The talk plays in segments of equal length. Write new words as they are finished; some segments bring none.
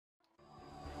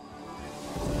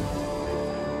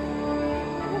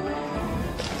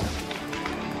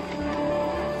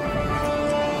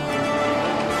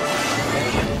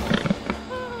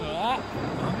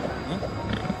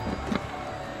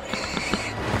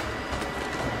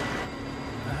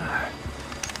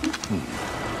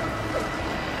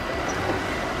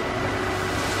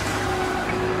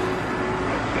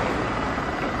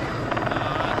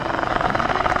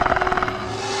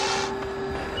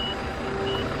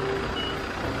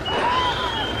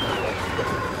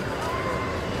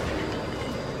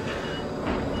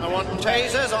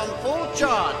Tasers on full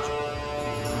charge.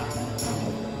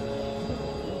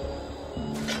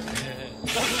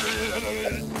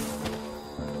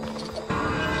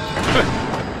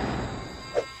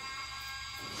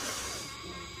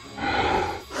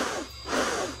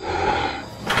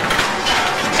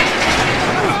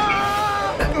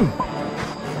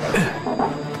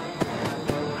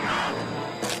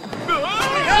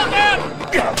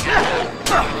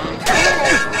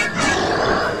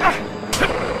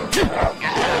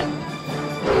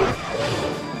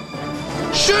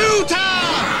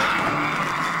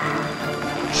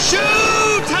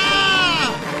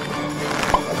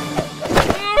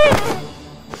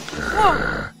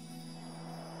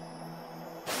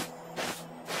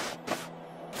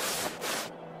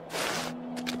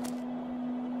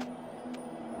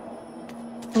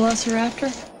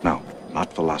 Velociraptor? No,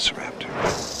 not Velociraptor.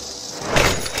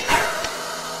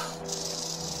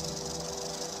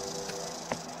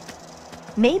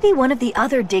 Maybe one of the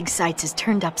other dig sites has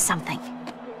turned up something.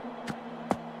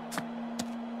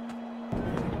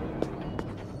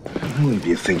 Who do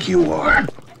you think you are?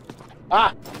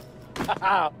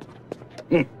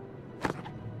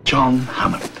 John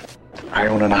Hammond. I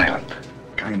own an island.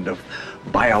 Kind of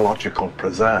biological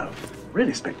preserve.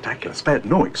 Really spectacular. Spared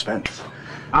no expense.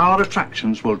 Our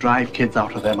attractions will drive kids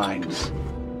out of their minds.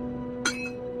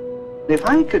 If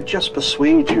I could just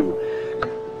persuade you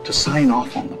to sign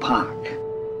off on the park,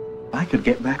 I could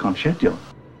get back on schedule.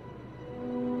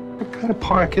 What kind of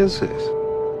park is this?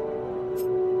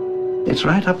 It's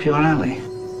right up your alley.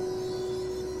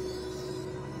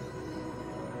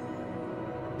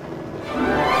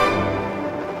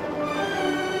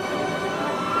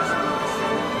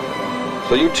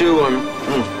 So you two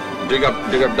dig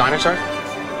up dinosaurs?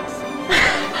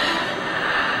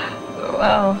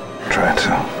 Well... Try to.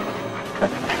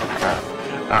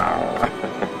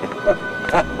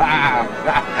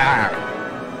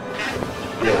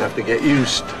 You'll have to get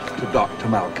used to Dr.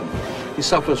 Malcolm. He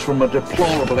suffers from a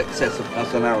deplorable excess of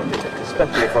personality,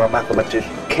 especially for a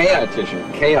mathematician.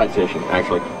 Chaotician,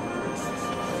 actually.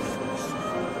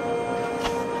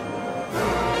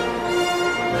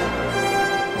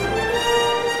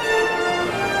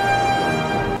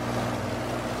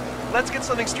 Let's get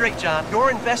something straight, John. Your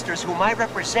investors, whom I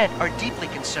represent, are deeply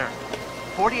concerned.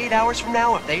 48 hours from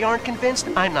now, if they aren't convinced,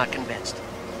 I'm not convinced.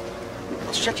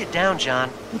 I'll shut you down, John.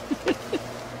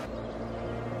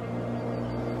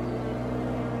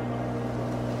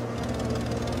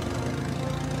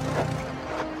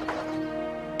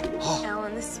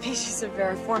 Alan, this species of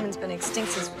variformin's been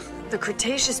extinct since the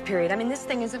Cretaceous period. I mean, this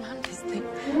thing isn't on this thing.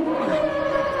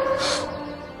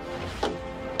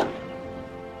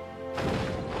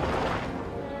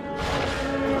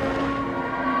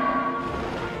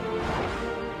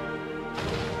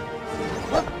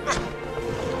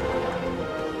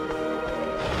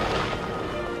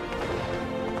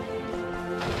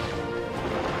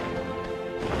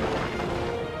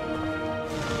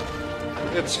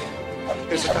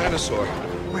 It's a dinosaur.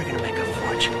 We're gonna make a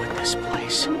fortune with this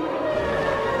place.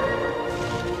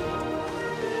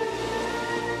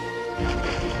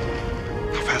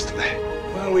 How fast are they?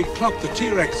 Well, we clocked the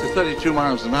T-Rex at 32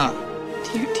 miles an hour.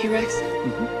 T-Rex?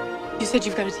 Mm-hmm. You said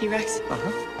you've got a T-Rex?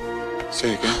 Uh-huh.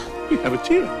 Say again. We have a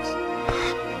T-Rex.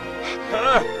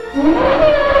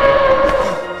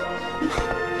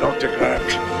 Dr.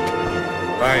 Grant.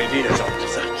 My dear Dr.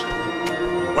 Thatcher.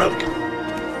 Welcome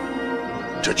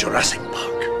to Jurassic Park.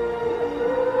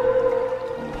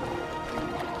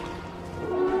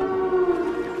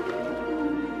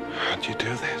 How'd you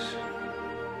do this?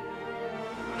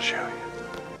 I'll show you.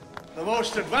 The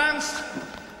most advanced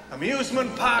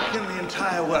amusement park in the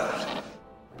entire world.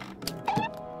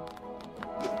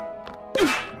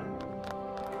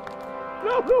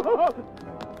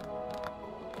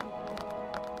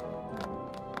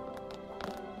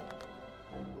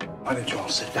 Why don't you all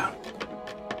sit down?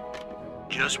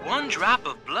 Just one drop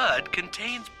of blood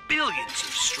contains billions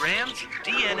of strands of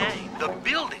DNA, the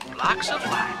building blocks of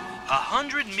life.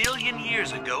 100 million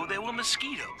years ago, there were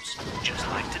mosquitoes, just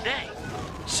like today.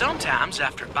 Sometimes,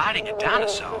 after biting a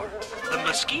dinosaur, the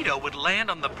mosquito would land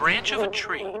on the branch of a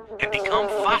tree and become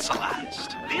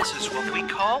fossilized. This is what we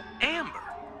call amber.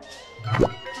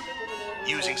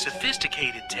 Using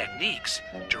sophisticated techniques,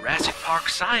 Jurassic Park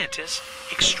scientists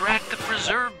extract the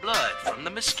preserved blood from the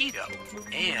mosquito,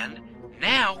 and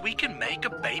now we can make a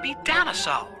baby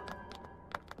dinosaur.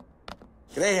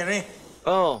 Good day, Henry.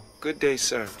 Oh, good day,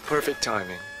 sir. Perfect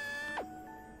timing.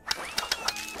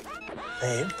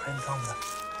 Babe, print on the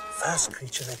first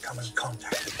creature they come in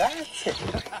contact with. That's it.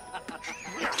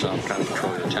 Some kind of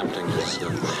control you're attempting is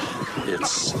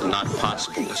it's not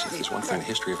possible. Listen, there's one thing the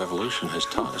history of evolution has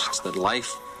taught us. It's that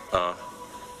life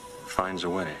finds a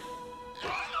way.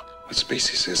 What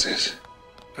species is this?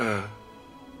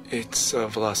 It's a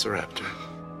velociraptor.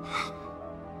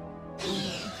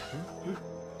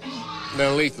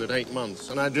 They're lethal at 8 months,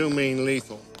 and I do mean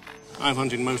lethal. I've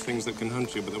hunted most things that can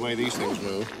hunt you, but the way these things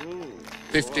move,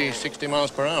 50, 60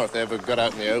 miles per hour if they ever got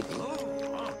out in the open.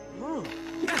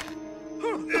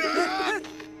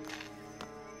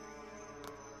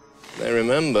 They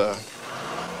remember.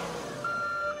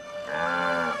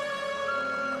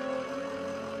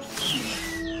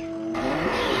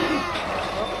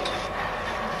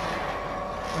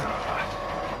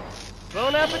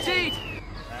 Bon appetit!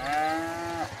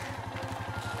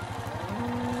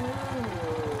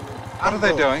 What are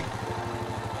they doing?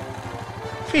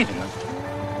 Feeding them.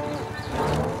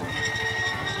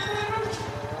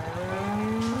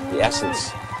 The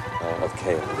essence of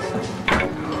chaos.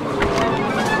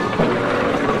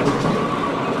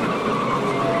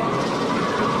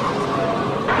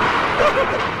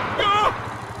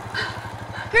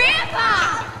 Grandpa!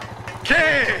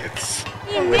 Kids!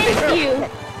 We miss you!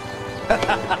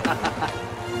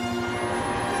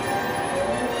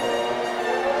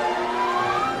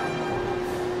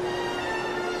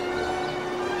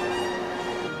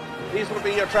 These will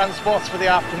be your transports for the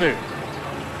afternoon.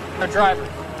 No driver.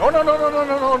 No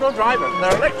driver.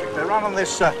 They're electric. They run on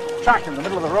this track in the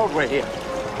middle of the roadway here.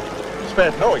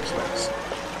 Spared no expense.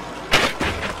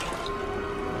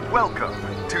 Welcome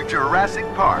to Jurassic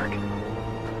Park.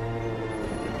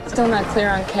 Still not clear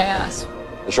on chaos.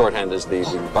 The shorthand is the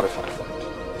butterfly effect.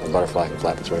 The butterfly can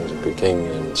flap its wings in Peking,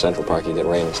 and in Central Park you get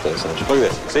rain instead of sunshine.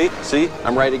 Look at this. See?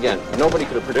 I'm right again. Nobody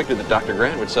could have predicted that Dr.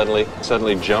 Grant would suddenly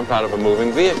jump out of a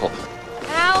moving vehicle.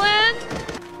 Alan?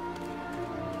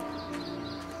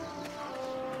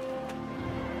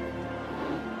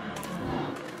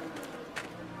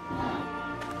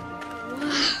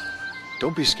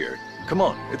 Don't be scared. Come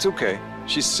on, it's okay.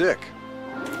 She's sick.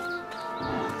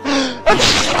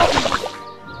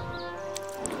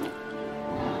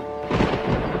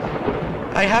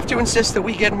 I have to insist that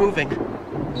we get moving.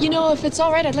 You know, if it's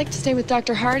all right, I'd like to stay with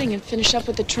Dr. Harding and finish up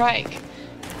with the trike.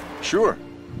 Sure.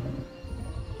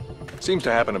 Seems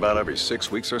to happen about every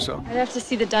 6 weeks or so. I'd have to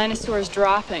see the dinosaurs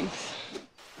dropping.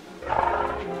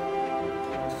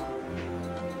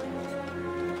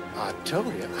 I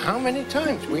told you how many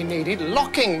times we needed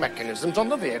locking mechanisms on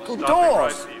the vehicle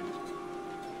doors.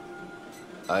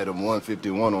 Item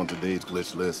 151 on today's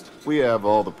glitch list. We have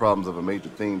all the problems of a major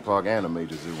theme park and a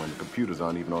major zoo when the computers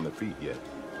aren't even on their feet yet.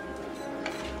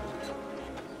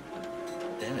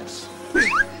 Dennis,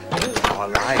 our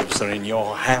lives are in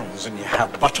your hands and you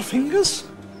have butterfingers?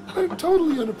 I'm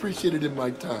totally unappreciated in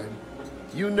my time.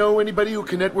 You know anybody who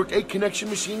can network 8 connection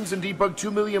machines and debug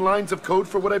 2 million lines of code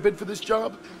for what I bid for this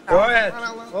job? Quiet,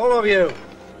 all of you.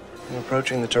 I'm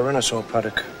approaching the Tyrannosaur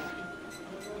paddock.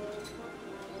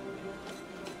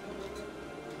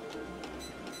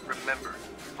 Remember,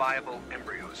 viable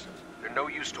embryos. They're no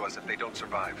use to us if they don't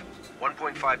survive.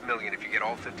 1.5 million if you get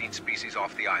all 15 species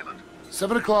off the island.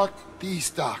 7 o'clock,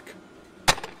 D-Stock.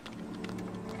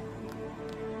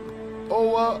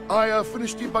 Oh, I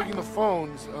finished debugging the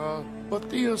phones, but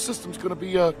the system's gonna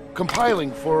be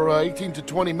compiling for 18 to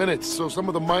 20 minutes, so some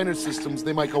of the minor systems,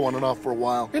 they might go on and off for a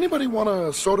while. Anybody want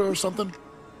a soda or something?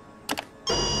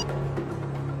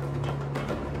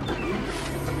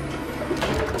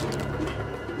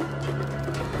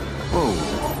 Whoa.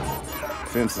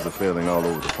 Fences are failing all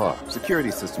over the park.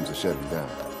 Security systems are shutting down.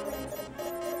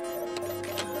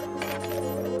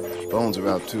 Phones are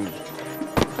out too.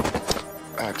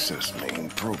 Access main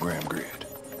program grid.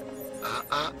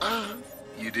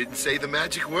 You didn't say the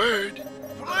magic word.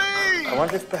 I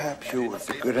wonder if perhaps you would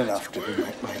be good enough to be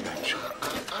my mention.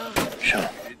 Sure.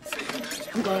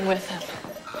 I'm going with him.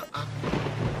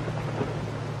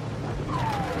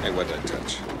 Hey, what did I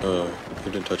touch?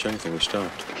 You didn't touch anything. We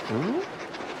stopped.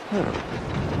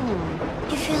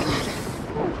 You feel that?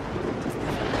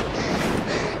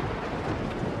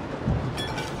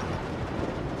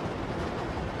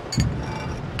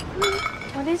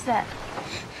 What is that?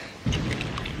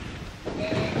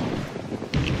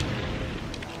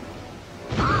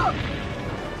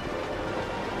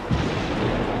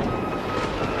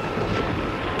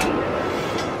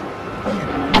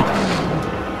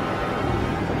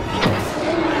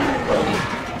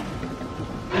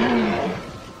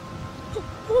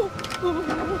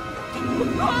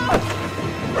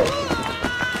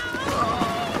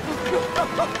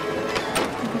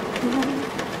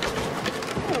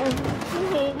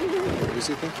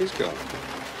 go.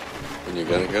 When you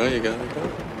gotta go, you gotta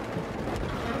go.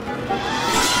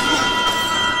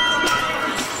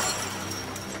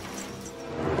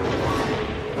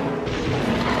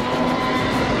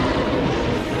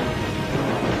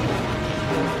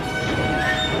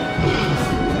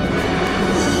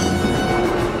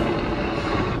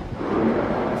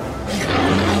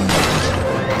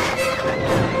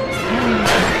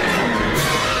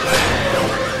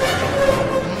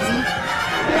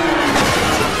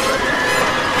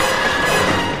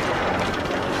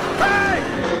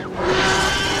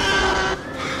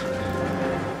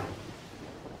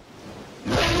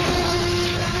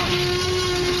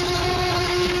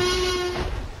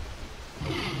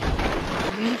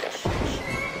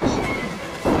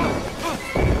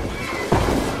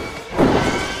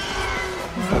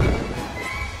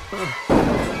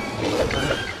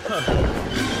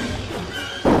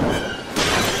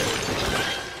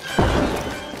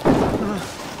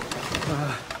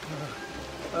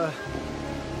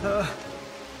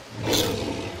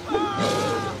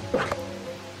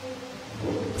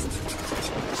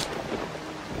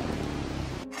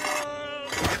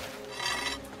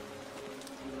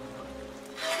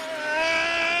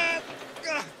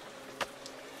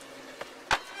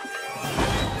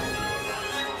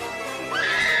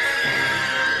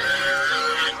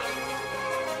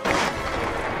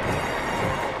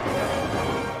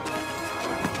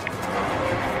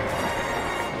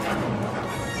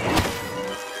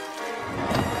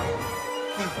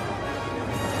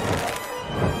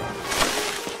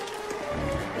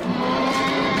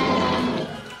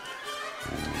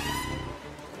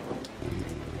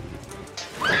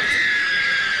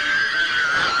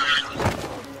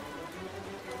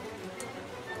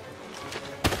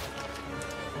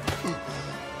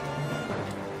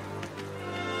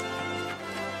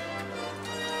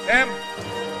 Tim!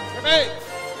 Timmy!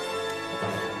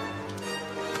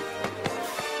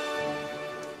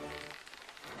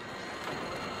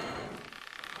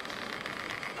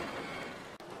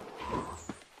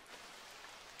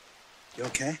 You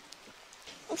okay?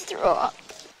 I threw up.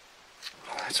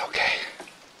 Oh, that's okay.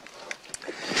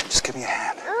 Just give me a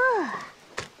hand.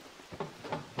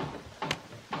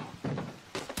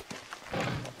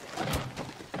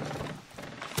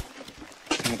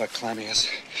 The thing about climbing is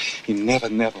you never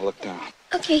look down.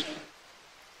 Okay.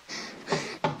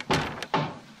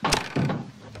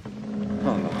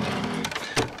 Oh, no.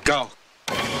 Go.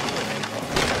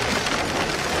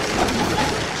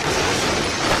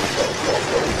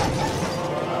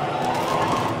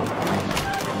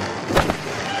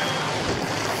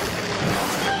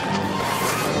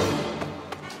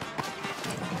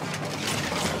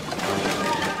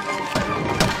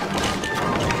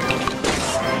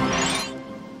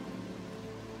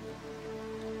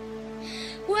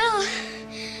 Well,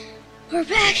 we're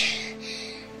back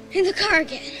in the car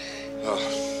again. Oh,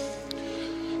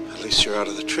 at least you're out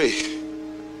of the tree.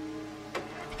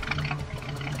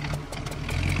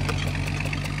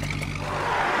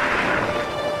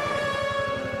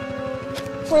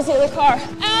 Where's the other car?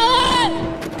 Alan!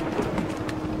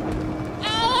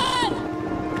 Alan!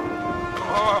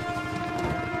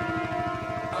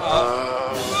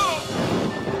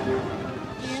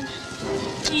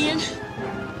 Ian?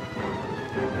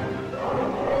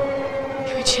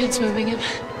 Can we chance moving him?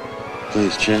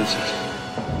 Please, chance it.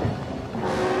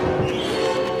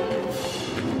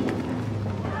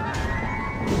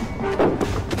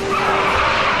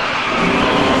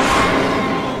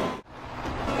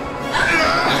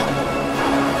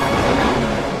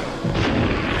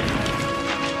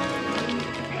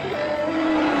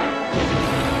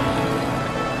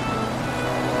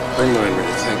 Remind me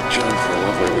to thank John for a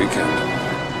lovely weekend.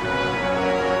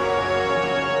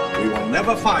 We will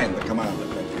never find the commander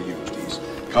Bentley used. He's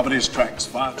covered his tracks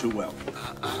far too well.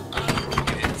 You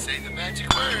didn't say the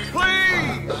magic word.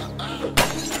 Please! You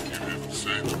didn't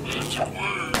say the magic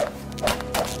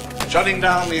word. Shutting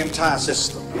down the entire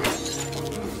system.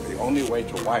 The only way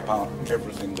to wipe out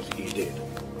everything that he did.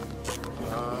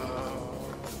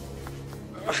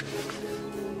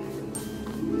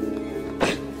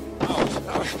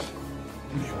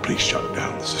 Please shut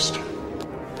down the system.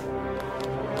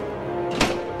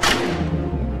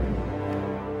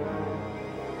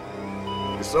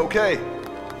 It's okay.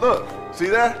 Look, see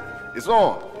that? It's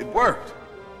on. It worked.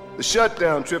 The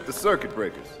shutdown tripped the circuit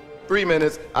breakers. 3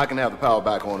 minutes, I can have the power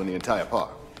back on in the entire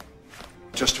park.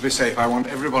 Just to be safe, I want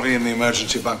everybody in the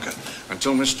emergency bunker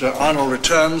until Mr. Arnold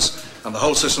returns and the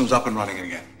whole system's up and running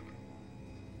again.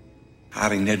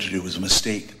 Hiring Ned to do was a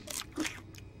mistake.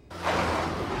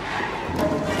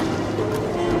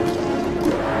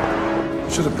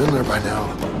 Should have been there by now.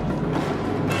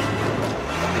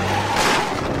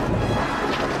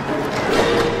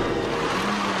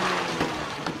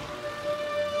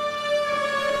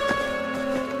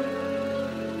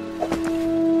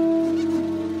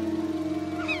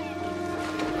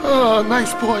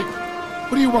 Nice boy.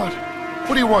 What do you want?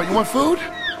 What do you want? You want food?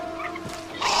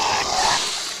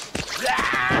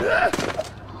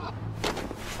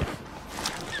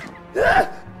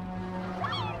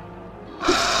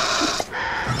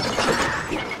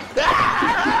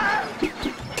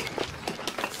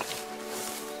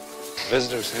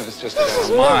 Visitor said it's just about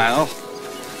a mile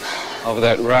over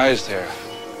that rise there.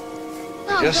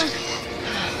 Just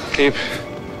keep.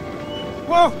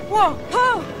 Whoa! Whoa!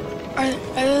 Whoa!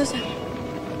 Are those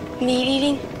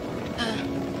meat-eating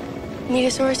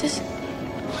metosauruses?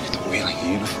 Look at the wheeling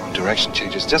uniform direction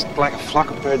changes, just like a flock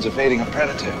of birds evading a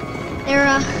predator.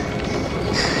 They're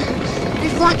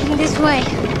flocking this way.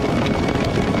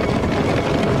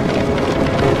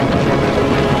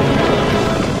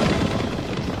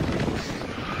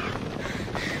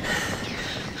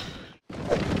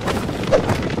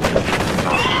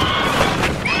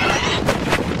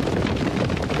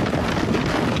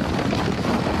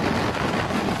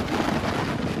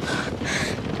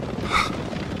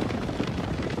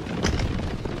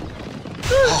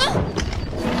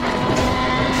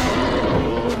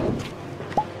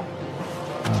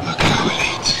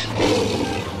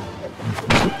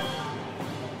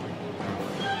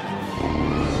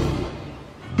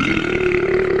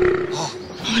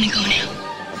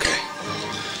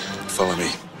 Follow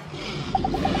me.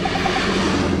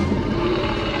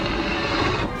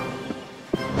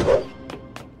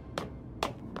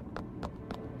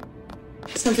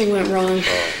 Something went wrong.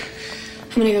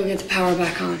 I'm gonna go get the power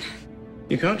back on.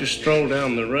 You can't just stroll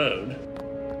down the road.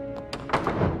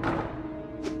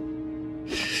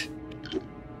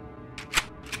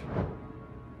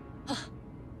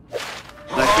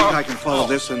 I think I can follow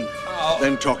this and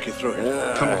then talk you through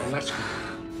it. Come on, let's go.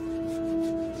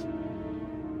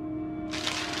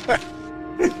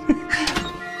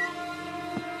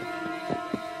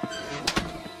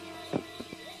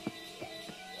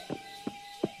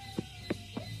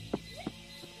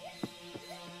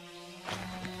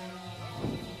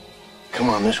 Come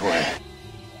on, this way.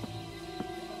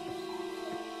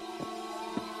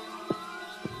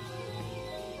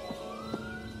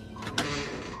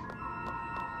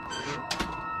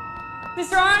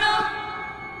 Mr. Arnold?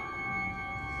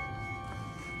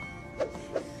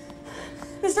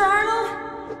 Mr. Arnold?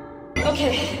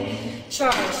 Okay,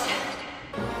 charged.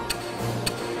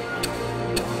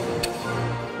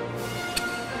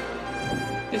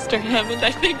 Mr. Hammond,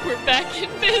 I think we're back in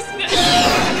business.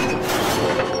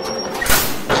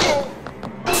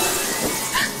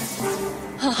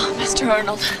 Oh, Mr.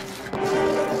 Arnold.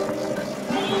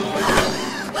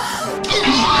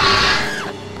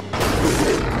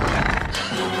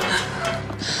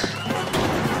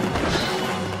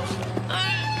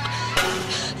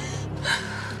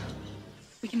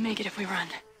 We can make it if we run.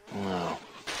 No.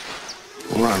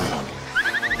 Run.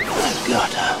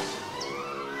 Gotta.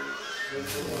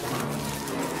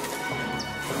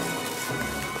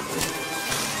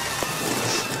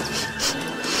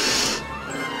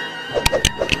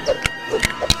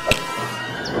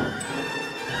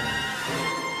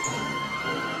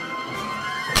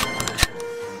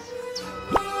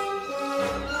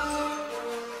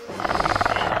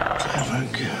 Clever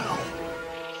girl.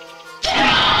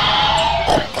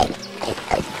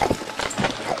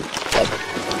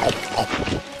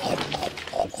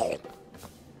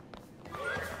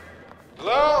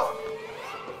 Hello?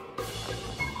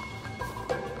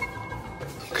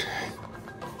 Okay.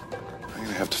 I'm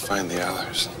gonna have to find the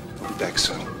others. We'll be back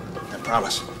soon. I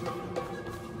promise.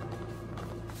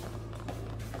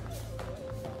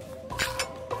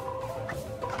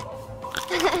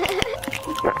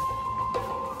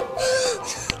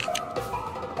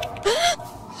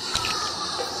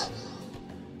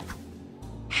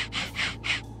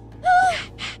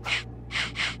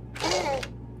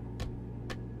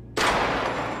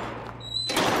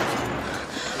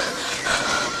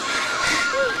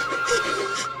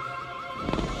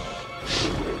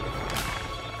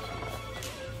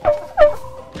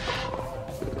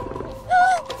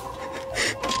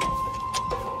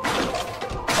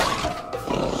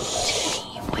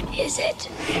 What is it?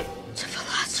 It's a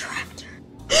velociraptor.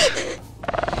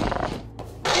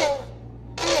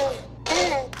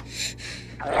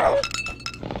 Follow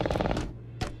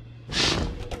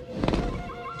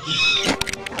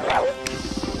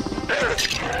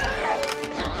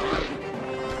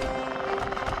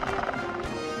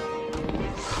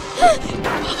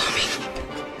me.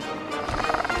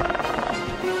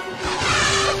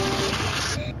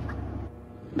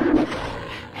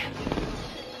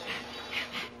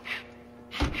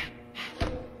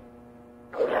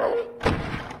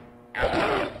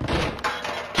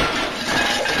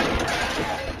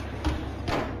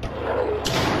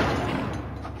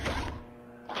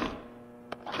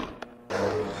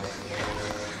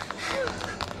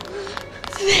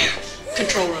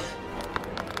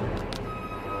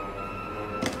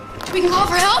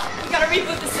 gotta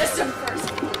reboot the system first.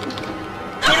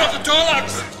 Put up the door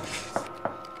locks!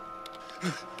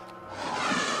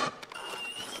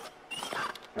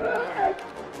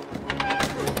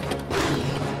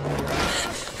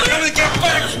 Ellie, get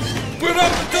back! Put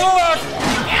up the door locks!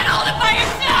 You can't hold it by yourself!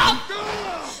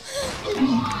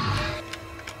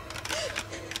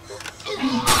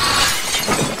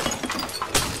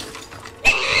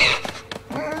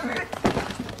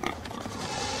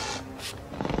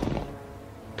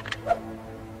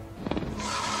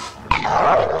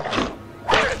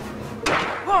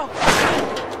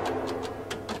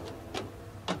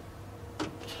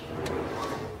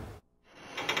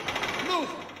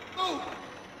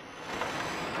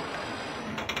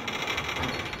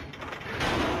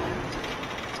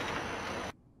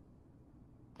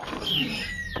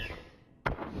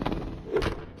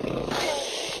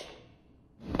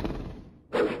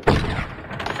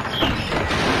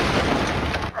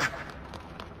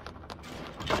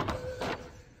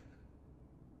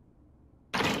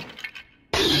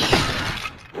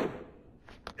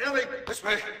 Ellie, this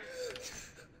way.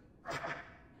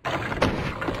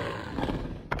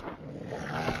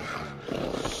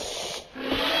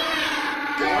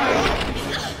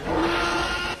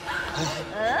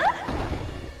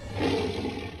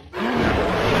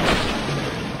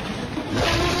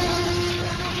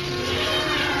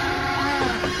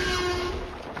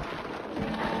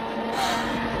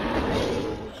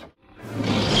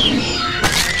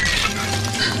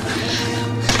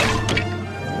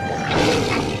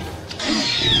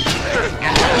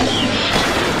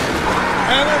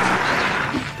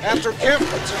 After careful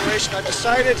consideration, I've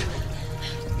decided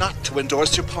not to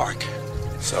endorse your park.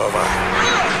 So have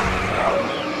I.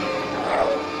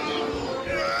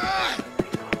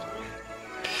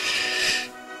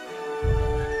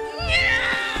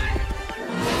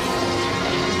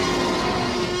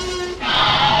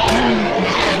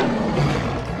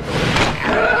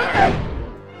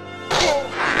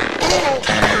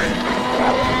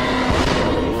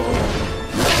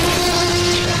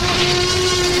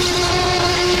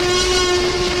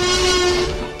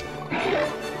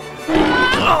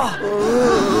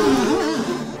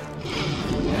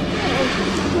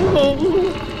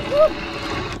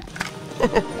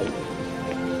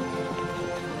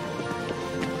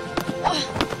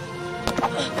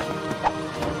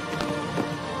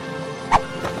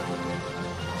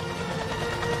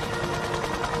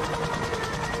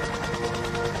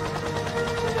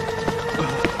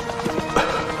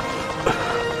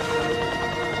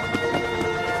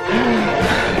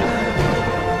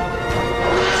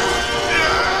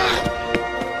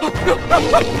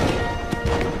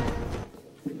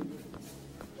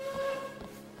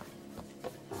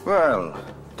 Well,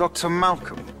 Dr.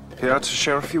 Malcolm, here to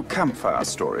share a few campfire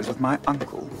stories with my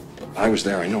uncle. I was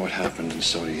there. I know what happened, and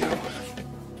so do you.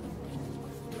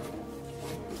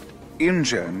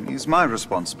 InGen is my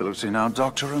responsibility now,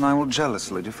 Doctor, and I will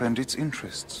jealously defend its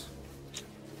interests.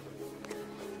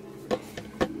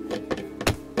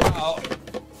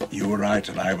 You were right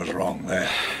and I was wrong there.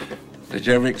 Did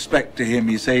you ever expect to hear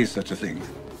me say such a thing?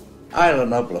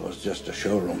 Island Upler was just a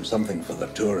showroom, something for the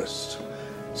tourists.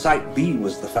 Site B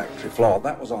was the factory floor.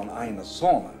 That was on Ina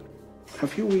Sauna. A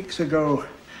few weeks ago,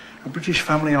 a British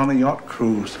family on a yacht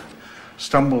cruise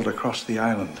stumbled across the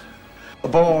island. The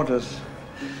boarders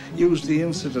used the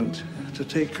incident to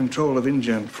take control of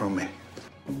InGen from me.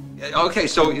 Okay,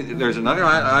 so there's another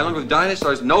island with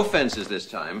dinosaurs, no fences this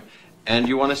time, and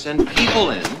you want to send people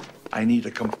in? I need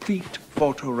a complete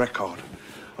photo record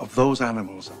of those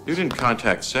animals. You didn't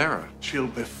contact Sarah. She'll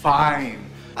be fine.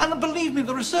 And believe me,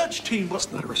 the research team was...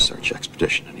 It's not a research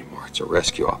expedition anymore. It's a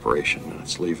rescue operation, and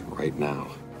it's leaving right now.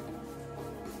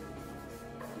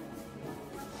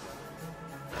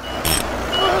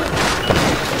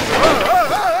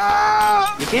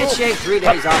 You can't shave 3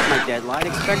 days off my deadline.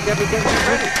 Expect everything to be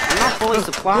ready. I'm not fully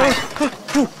supplied.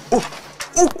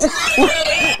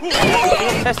 I'm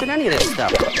not testing any of this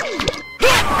stuff.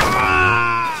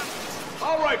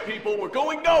 All right, people, we're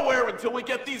going nowhere until we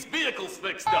get these vehicles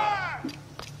fixed up.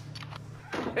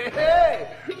 Hey,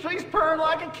 she's purring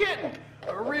like a kitten.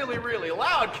 A really, really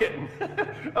loud kitten.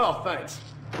 Oh, thanks.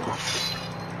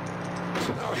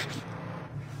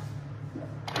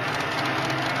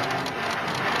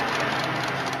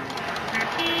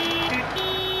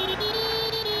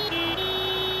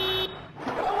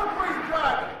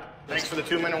 Thanks for the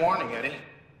 2-minute warning, Eddie.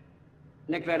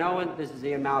 Nick Van Owen, this is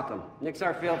Ian Malcolm. Nick's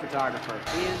our field photographer.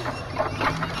 Ian?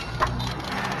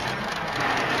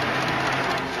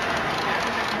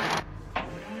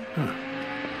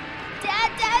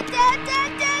 Dad, Dad, Dad,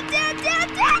 Dad, Dad, Dad, Dad,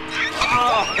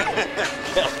 Dad, Dad.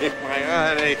 Kelly, my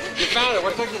honey. You found it.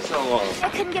 What took you so long? I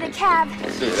couldn't get a cab.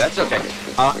 That's okay.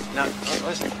 Now,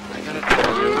 listen. I gotta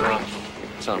tell you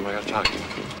something. I gotta talk to you.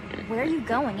 Where are you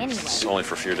going anyway? It's only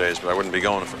for a few days, but I wouldn't be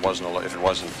going if it wasn't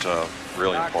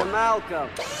really Dr. important. Malcolm.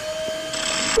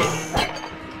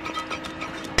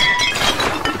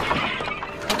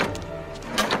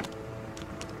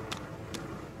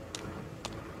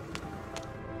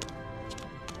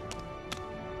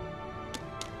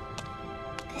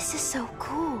 This is so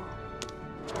cool.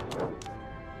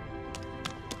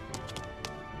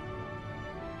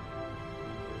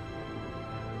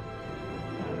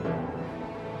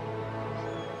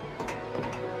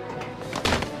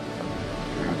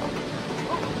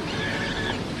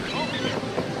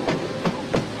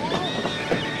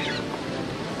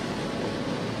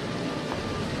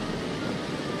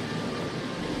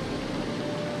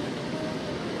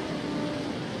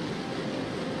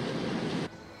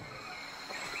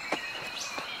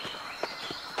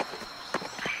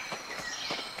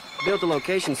 Built a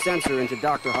location sensor into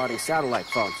Dr. Harding's satellite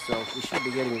phone, so we should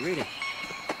be getting a reading.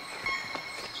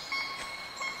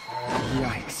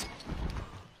 Yikes.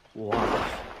 Wow.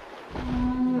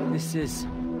 This is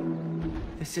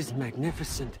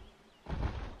magnificent.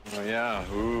 Oh, yeah.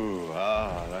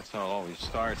 That's how it always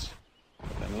starts.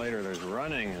 Then later there's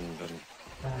running and then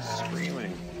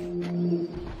screaming.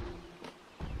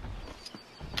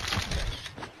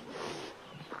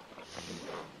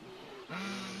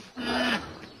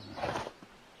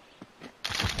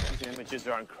 These images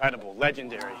are incredible,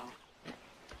 legendary.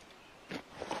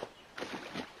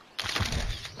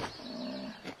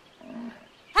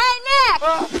 Hey, Nick!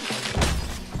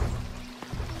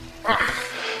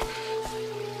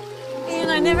 Man,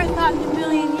 I never thought in a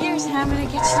million years how I'm gonna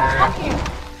get you to come here.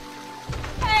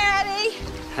 Hey, Eddie.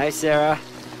 Hi, Sarah.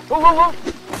 Whoa, whoa, whoa.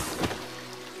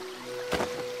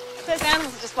 Those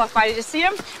animals that just walked by. Did you see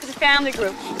them? It's a family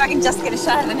group. If I can just get a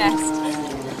shot of the nest.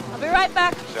 I'll be right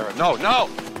back. Sarah, no, no!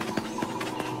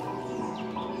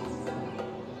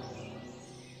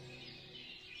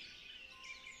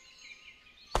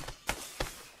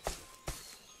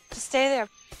 Just stay there.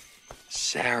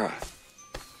 Sarah.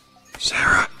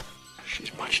 Sarah.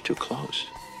 She's much too close.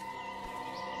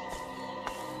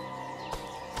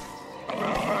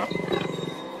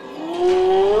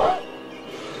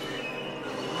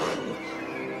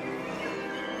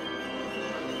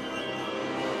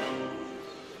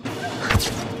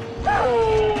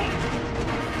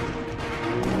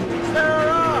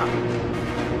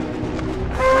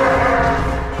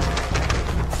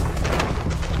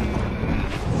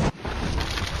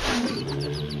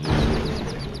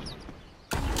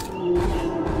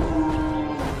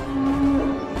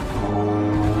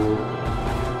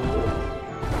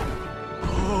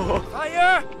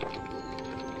 Fire!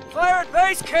 Fire at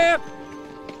base camp!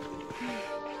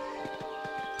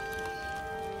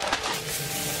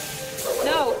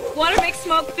 No, water makes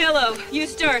smoke billow.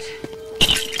 Use dirt.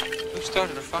 Who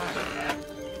started a fire?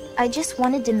 I just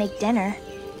wanted to make dinner.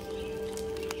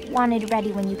 Wanted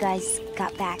ready when you guys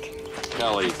got back.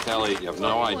 Kelly, you have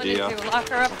no idea. What did you lock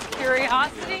her up for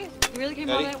curiosity? You really came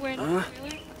all Eddie? that way? Really?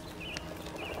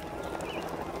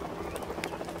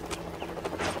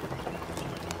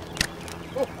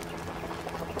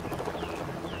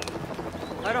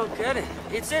 I don't get it.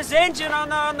 It says engine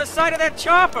on the side of that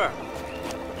chopper.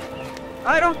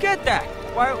 I don't get that.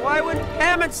 Why would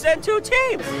Hammond send two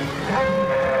teams?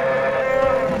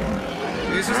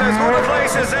 This is as good a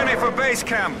place as any for base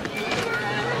camp.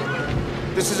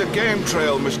 This is a game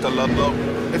trail, Mr. Ludlow.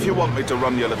 If you want me to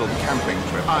run your little camping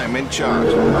trip, I'm in charge.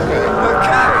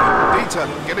 Okay. Peter,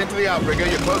 get into the outrigger.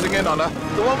 You're closing in on her.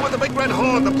 The one with the big red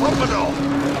horn, the pompadour.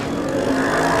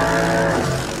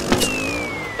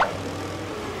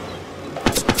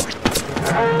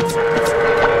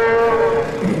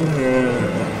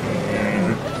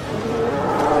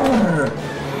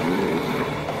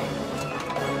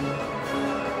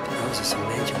 Those are some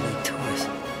Major League toys.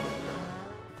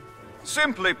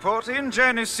 Simply put,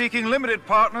 InGen is seeking limited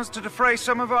partners to defray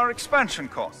some of our expansion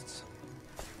costs.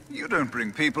 You don't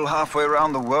bring people halfway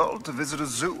around the world to visit a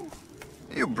zoo.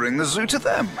 You bring the zoo to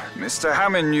them. Mr.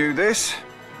 Hammond knew this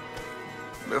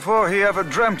before he ever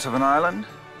dreamt of an island.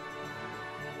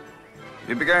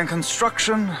 He began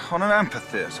construction on an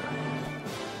amphitheater.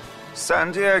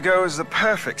 San Diego is the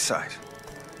perfect site.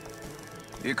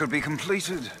 It could be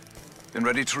completed and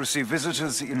ready to receive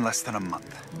visitors in less than a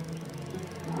month.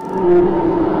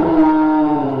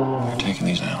 We're taking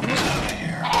these animals out of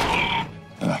here.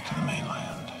 They're back to the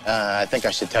mainland. I think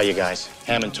I should tell you guys.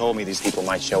 Hammond told me these people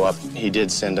might show up. He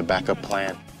did send a backup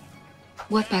plan.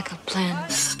 What backup plan?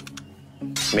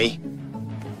 Me?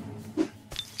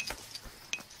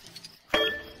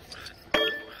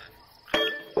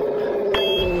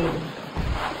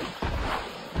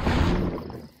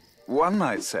 one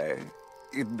might say,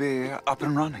 it'd be up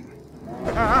and running.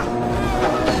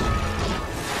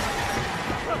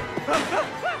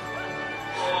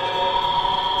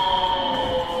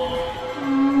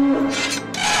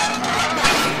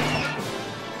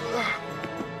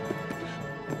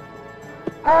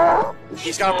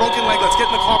 He's got a broken leg. Let's get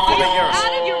in the car before they hear us.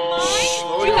 Out of your mind?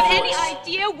 Do you have any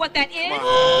idea what that is?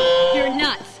 You're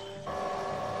nuts.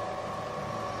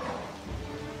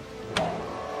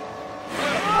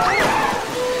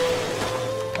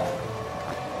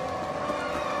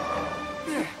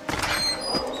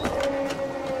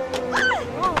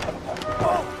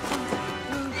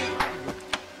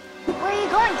 Where are you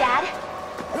going, Dad?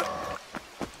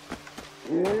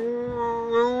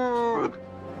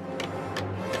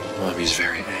 Mommy's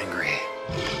very angry.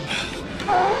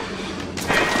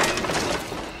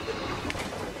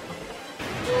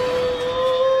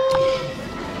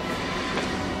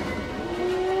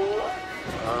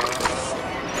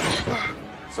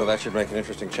 So that should make an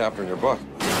interesting chapter in your book.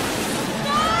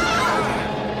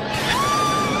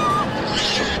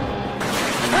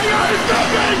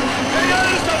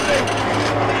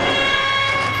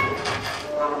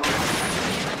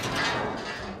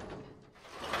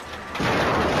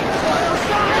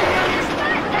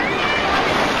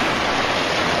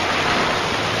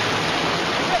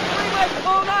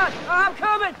 Hold on! I'm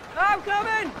coming! I'm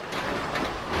coming!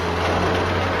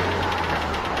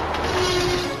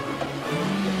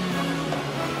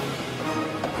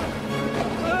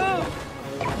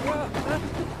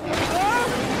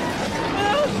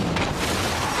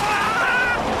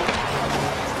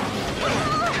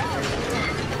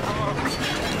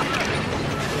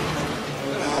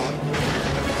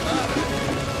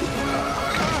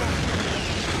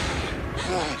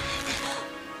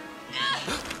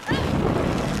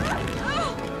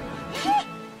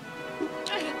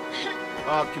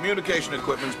 Our communication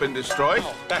equipment's been destroyed.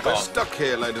 We're stuck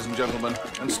here, ladies and gentlemen,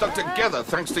 and stuck together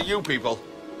thanks to you people.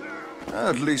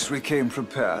 At least we came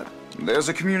prepared. There's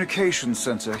a communications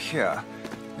center here,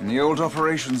 in the old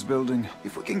operations building.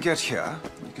 If we can get here,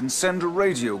 we can send a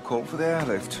radio call for the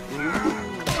airlift.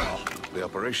 The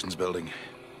operations building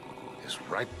is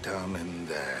right down in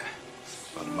there.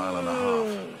 About a mile and a half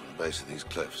from the base of these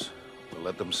cliffs. We'll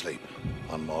let them sleep.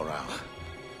 One more hour.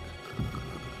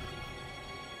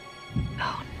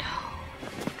 Oh, no.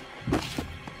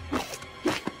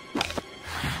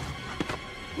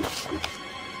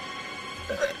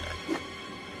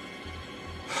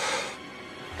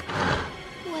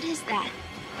 What is that?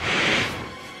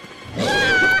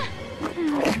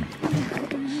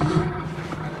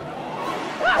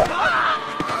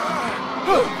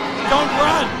 Don't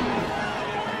run!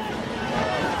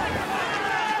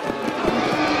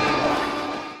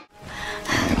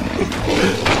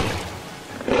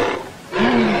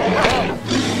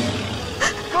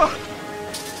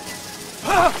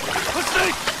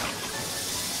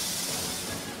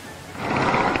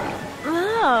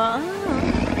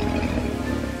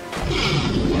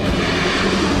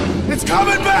 It's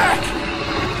coming back!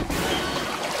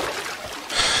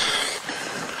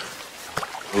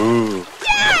 Ooh.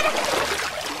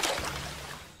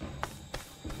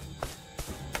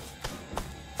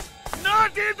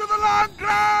 Not into the long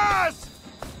grass!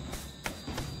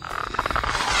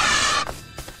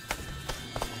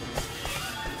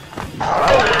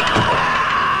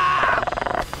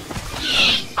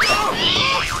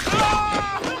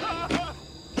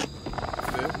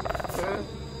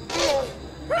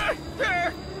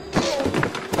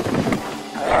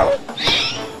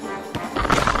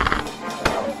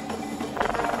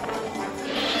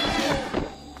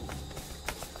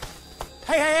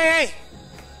 Hey!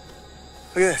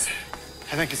 Look at this.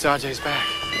 I think it's RJ's back.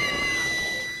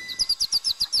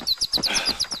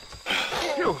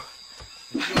 Phew.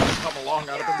 You shouldn't have come along,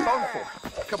 I'd have been done for.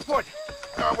 Kaput.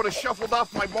 I would have shuffled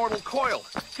off my mortal coil.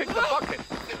 Take the bucket.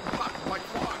 Fuck my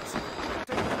quads.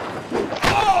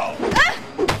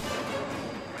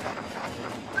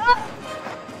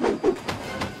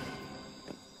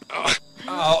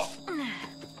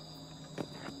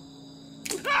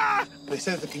 They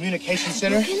said at the communication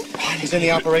center, he's in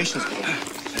the operations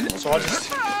building. So I'll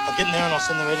get in there and I'll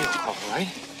send the radio call, all right?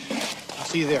 I'll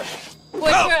see you there.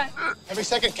 What's your... Every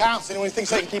second counts. Anyone who thinks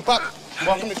they can keep up,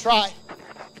 welcome to try.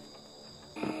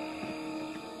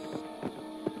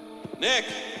 Nick!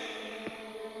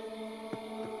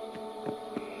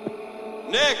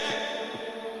 Nick!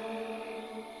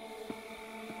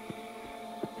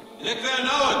 Nick Van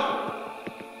Owen!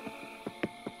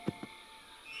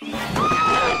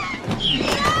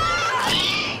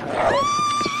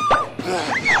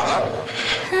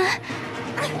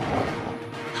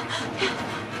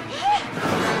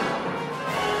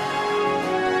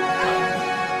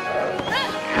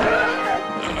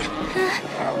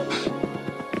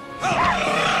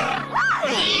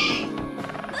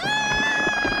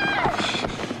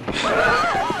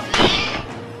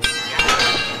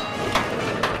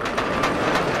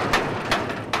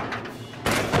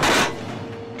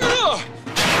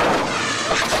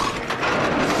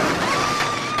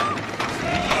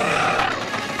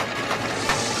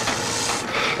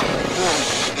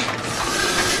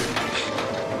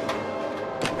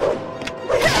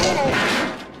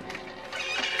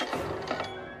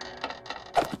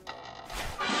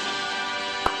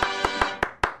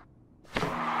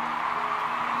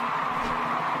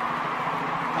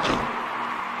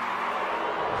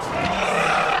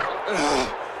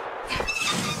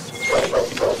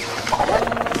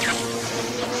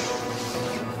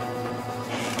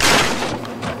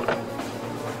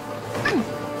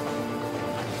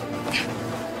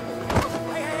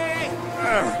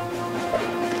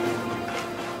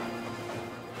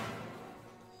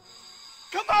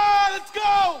 Come on, let's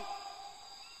go!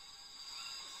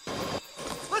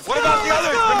 What about the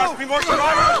others? There must be more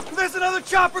survivors! There's another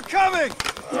chopper coming!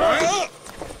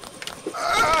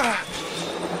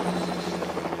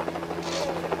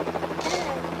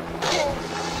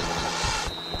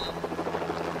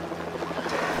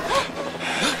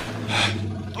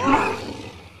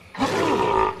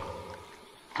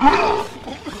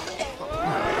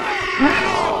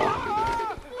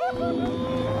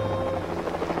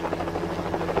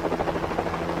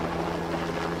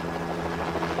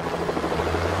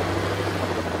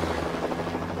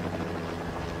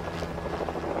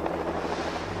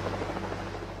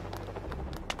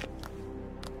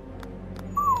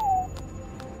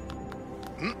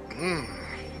 Mm.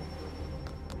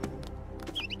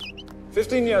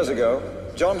 15 years ago,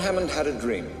 John Hammond had a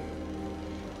dream.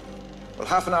 Well,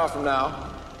 half an hour from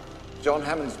now, John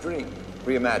Hammond's dream,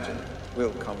 reimagined,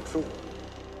 will come true.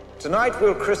 Tonight,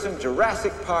 we'll christen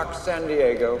Jurassic Park San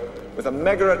Diego with a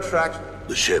mega attraction.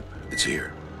 The ship, it's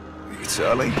here. It's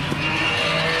early.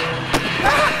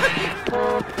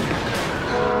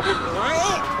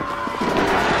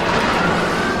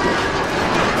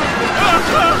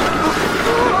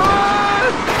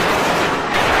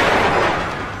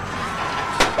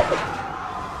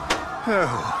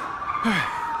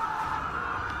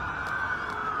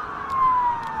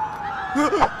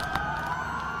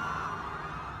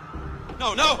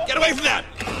 No, no, get away from that!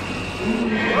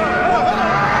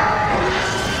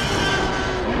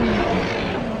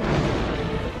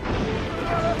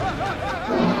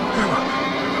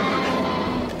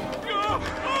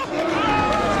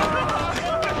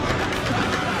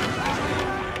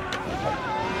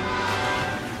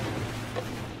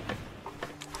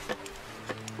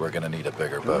 We're gonna need a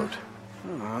bigger boat.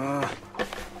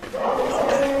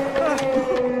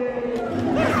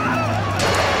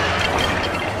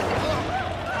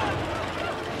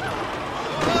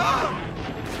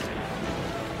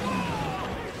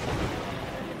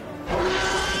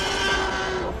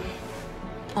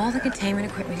 All the containment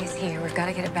equipment is here. We've got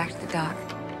to get it back to the dock.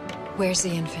 Where's the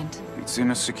infant? It's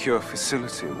in a secure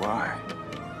facility. Why?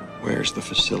 Where's the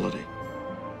facility?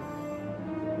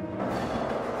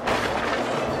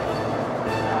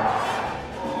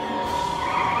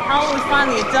 How will we find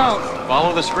the adult?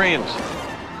 Follow the screams.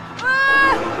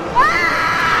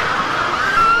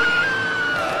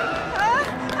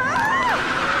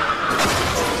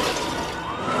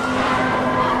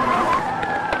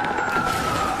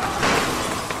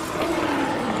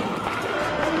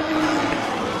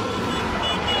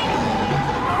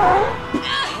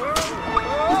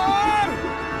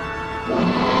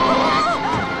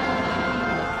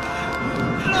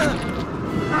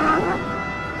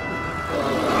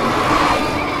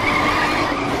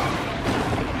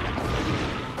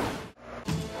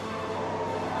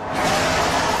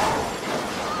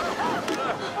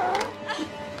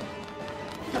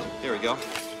 Here we go.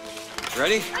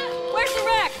 Ready? Where's the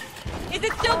wreck? Is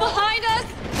it still behind us?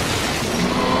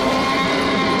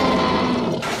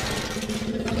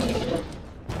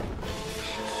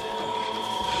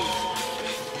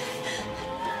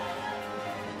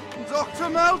 Dr.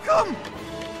 Malcolm!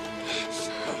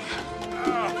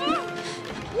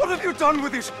 What have you done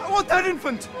with it? I want that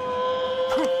infant!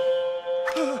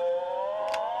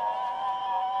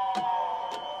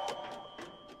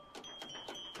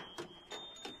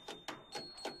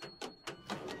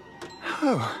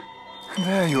 Oh,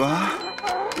 there you are.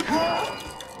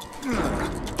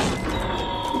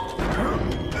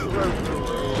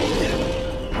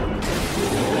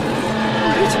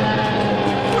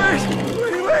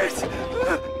 Wait!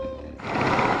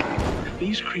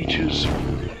 These creatures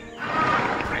require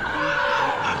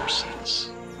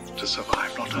absence to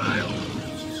survive, not guile.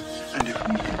 And if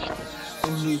we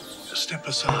only step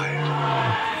aside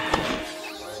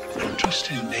and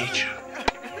trust in nature,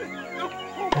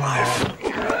 life will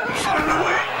find a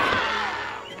way.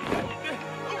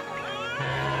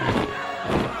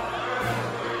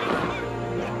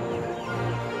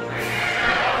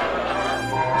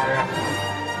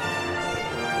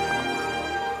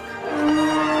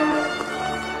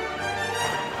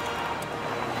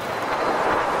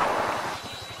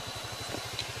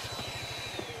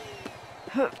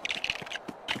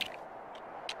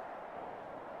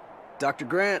 Dr.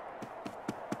 Grant,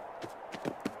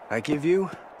 I give you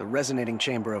the resonating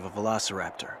chamber of a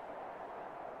velociraptor.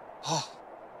 Oh,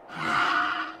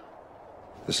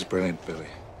 This is brilliant, Billy.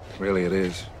 Really, it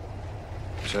is.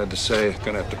 Sad to say,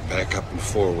 gonna have to back up in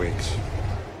 4 weeks.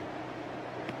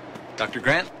 Dr.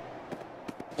 Grant?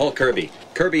 Paul Kirby,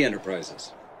 Kirby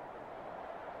Enterprises.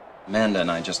 Amanda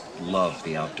and I just love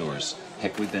the outdoors.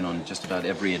 Heck, we've been on just about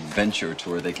every adventure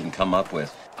tour they can come up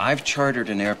with. I've chartered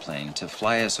an airplane to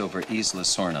fly us over Isla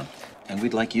Sorna, and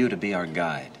we'd like you to be our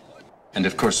guide. And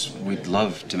of course, we'd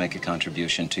love to make a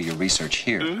contribution to your research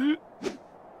here.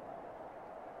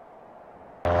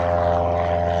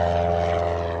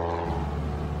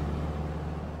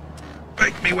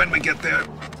 Bake me when we get there.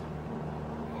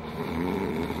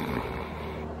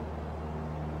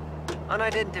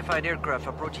 Unidentified aircraft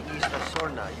approaching Isla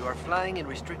Sorna. You are flying in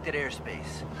restricted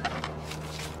airspace.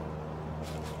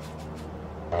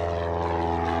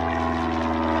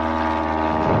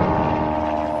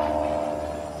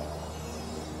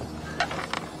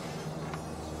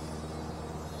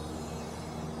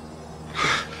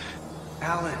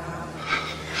 Alan.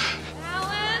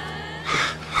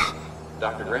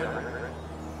 Dr. Grant?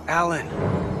 Alan.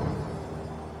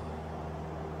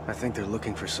 I think they're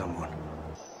looking for someone.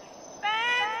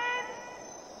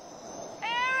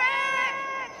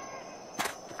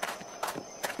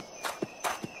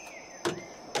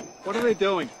 What are they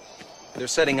doing? They're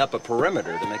setting up a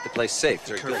perimeter to make the place safe.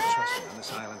 Kirby, trust me, on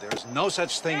this island, there is no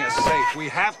such thing as safe. We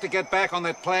have to get back on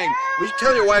that plane. Will you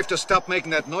tell your wife to stop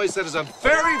making that noise? That is a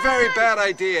very, very bad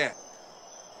idea.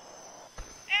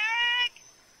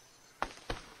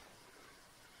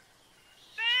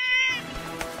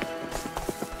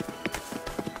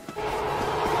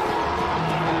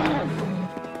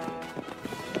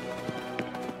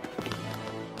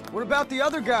 What about the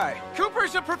other guy?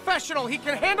 Cooper's a professional. He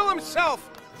can handle himself.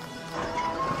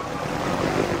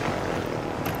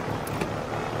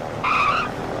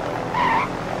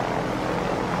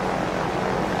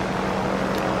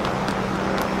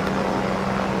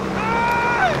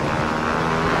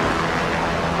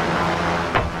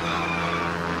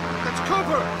 That's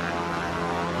Cooper!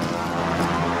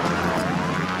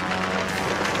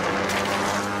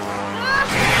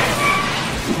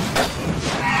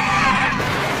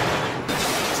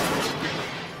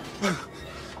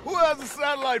 Who has a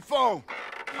satellite phone?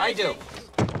 I do.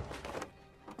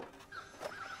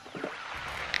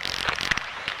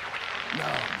 No,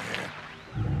 man.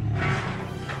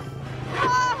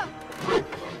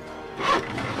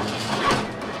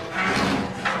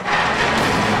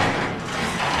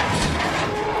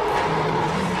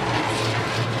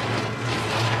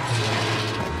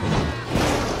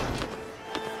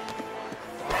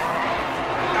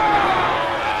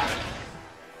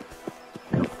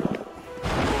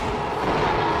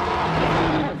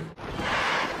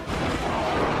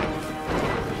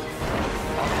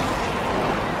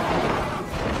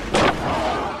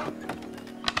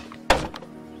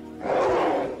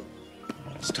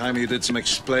 It's time you did some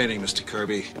explaining, Mr.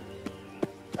 Kirby.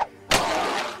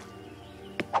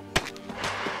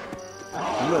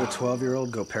 You let a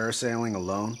 12-year-old go parasailing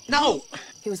alone? No!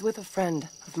 He was with a friend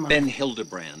of mine. Ben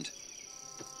Hildebrand.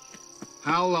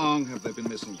 How long have they been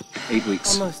missing? 8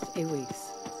 weeks. Almost 8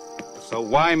 weeks. So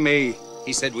why me?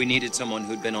 He said we needed someone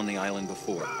who'd been on the island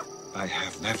before. I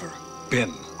have never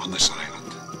been on this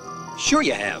island. Sure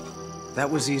you have. That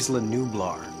was Isla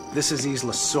Nublar. This is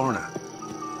Isla Sorna.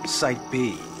 Site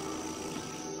B.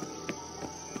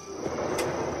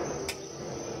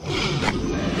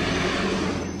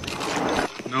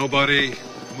 Nobody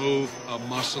move a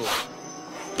muscle.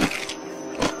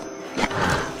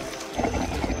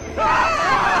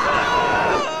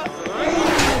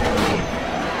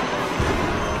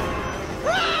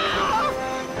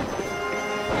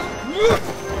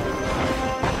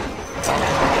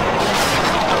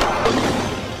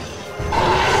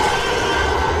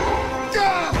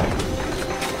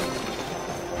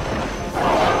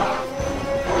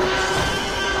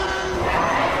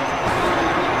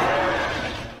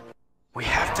 We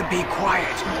have to be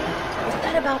quiet. Was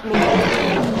that about me?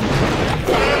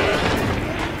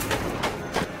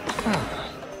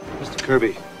 Mr.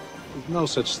 Kirby, there's no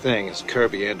such thing as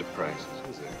Kirby Enterprises,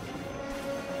 is there?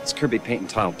 It's Kirby Paint and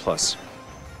Tile Plus.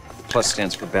 The Plus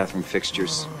stands for bathroom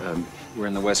fixtures. We're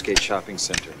in the Westgate Shopping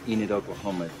Center, Enid,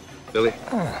 Oklahoma. Billy,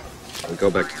 we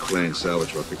go back to the plane,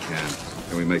 salvage what we can,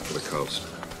 and we make for the coast.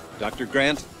 Dr.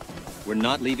 Grant, we're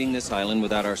not leaving this island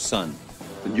without our son.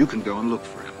 Then you can go and look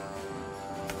for him.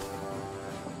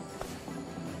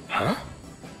 Huh?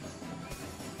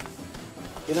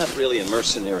 You're not really a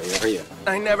mercenary, are you?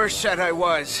 I never said I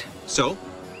was. So,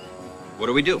 what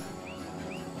do we do?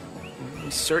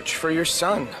 Search for your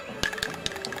son.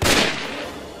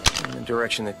 In the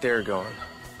direction that they're going.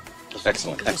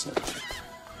 Excellent, excellent.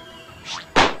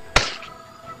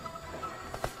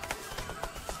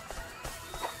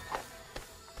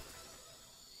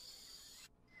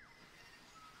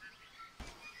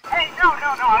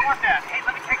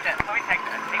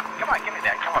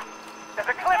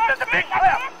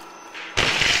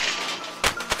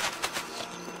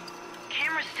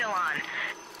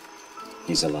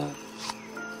 He's alive.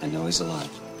 I know he's alive.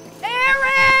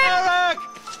 Eric!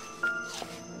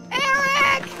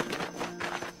 Eric!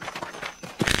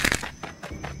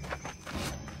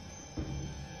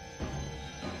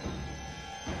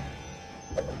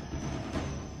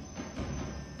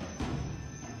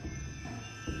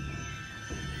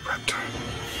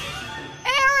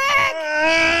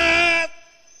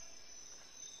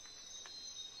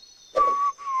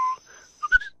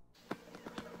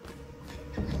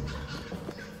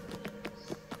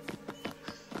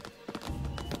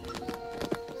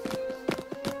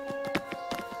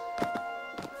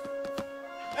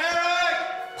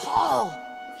 Paul!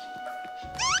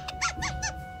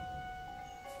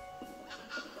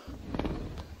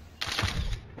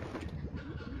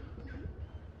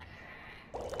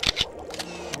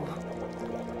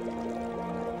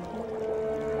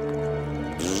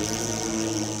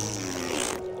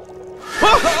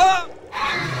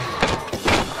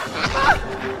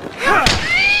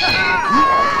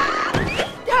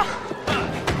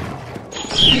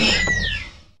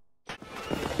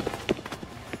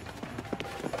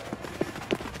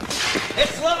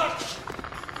 It's locked!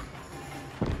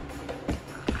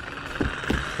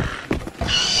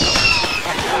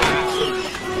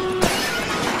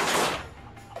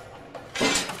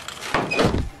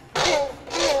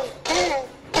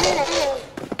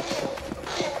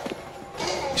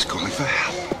 He's calling for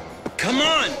help. Come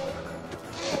on!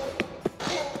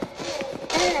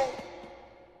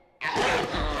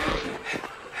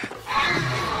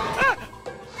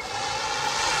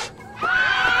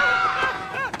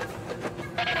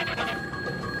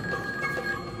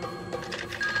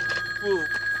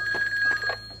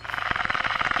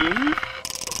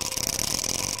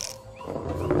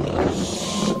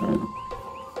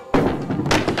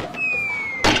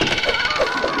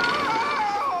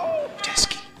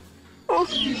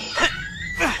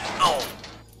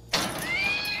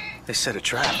 They set a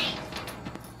trap.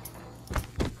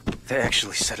 They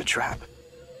actually set a trap.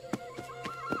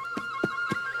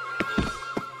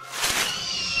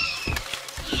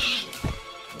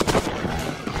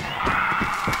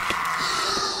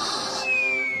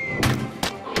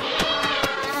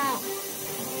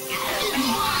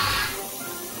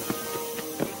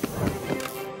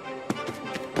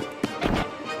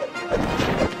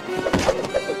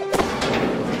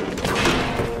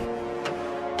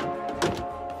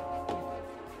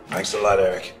 Thanks a lot,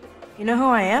 Eric. You know who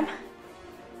I am?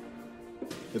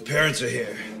 Your parents are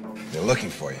here. They're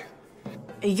looking for you.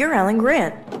 You're Alan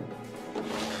Grant.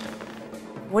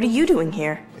 What are you doing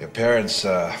here? Your parents,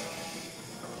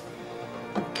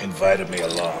 invited me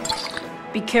along.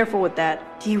 Be careful with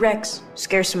that. T-Rex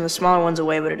scares some of the smaller ones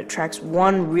away, but it attracts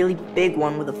one really big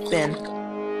one with a fin.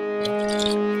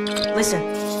 Listen.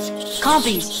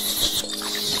 Compies!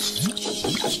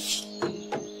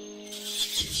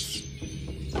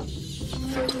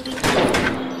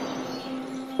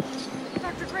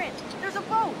 Dr. Grant, there's a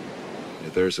boat! Yeah,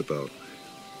 there's a boat.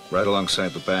 Right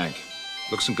alongside the bank.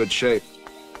 Looks in good shape.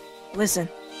 Listen.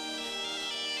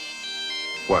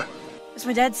 What? It's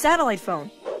my dad's satellite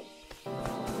phone.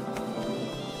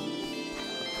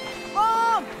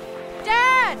 Mom!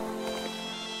 Dad!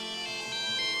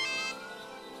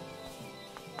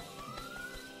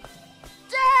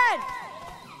 Dad!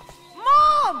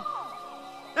 Mom!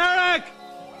 Eric!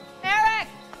 Eric!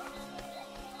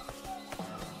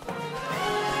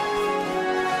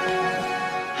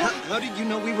 How did you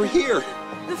know we were here?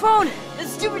 The phone! The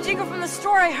stupid jingle from the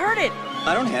store, I heard it!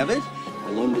 I don't have it. I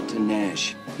loaned it to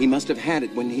Nash. He must have had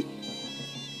it when he...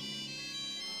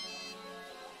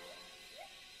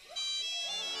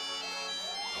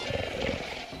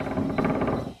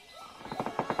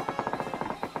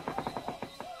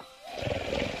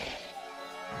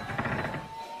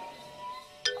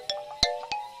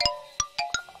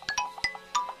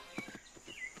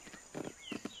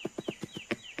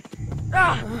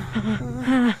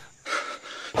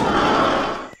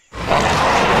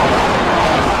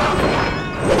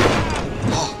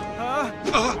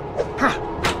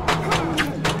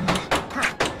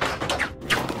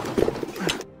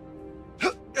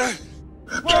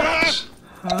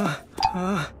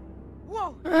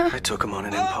 I took them on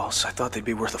an impulse. I thought they'd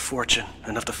be worth a fortune,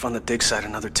 enough to fund the dig site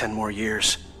another 10 more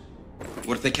years.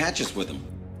 What if they catch us with them?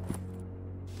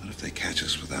 What if they catch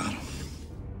us without him?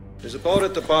 There's a boat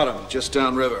at the bottom, just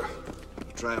downriver.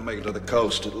 Try and make it to the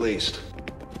coast, at least.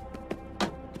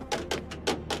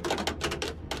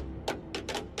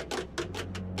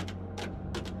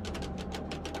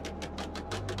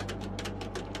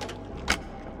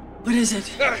 What is it?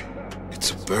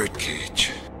 It's a bird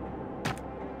cage.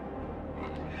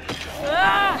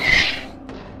 Ah!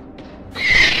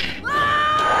 Ah!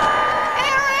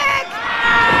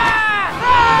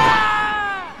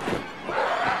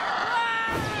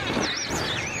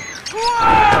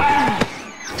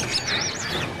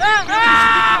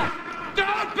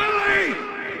 Don't, Billy!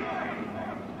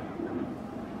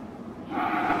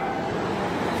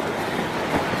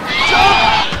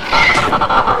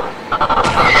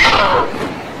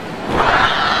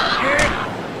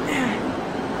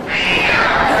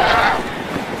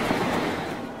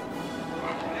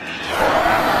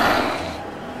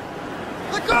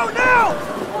 Let go now!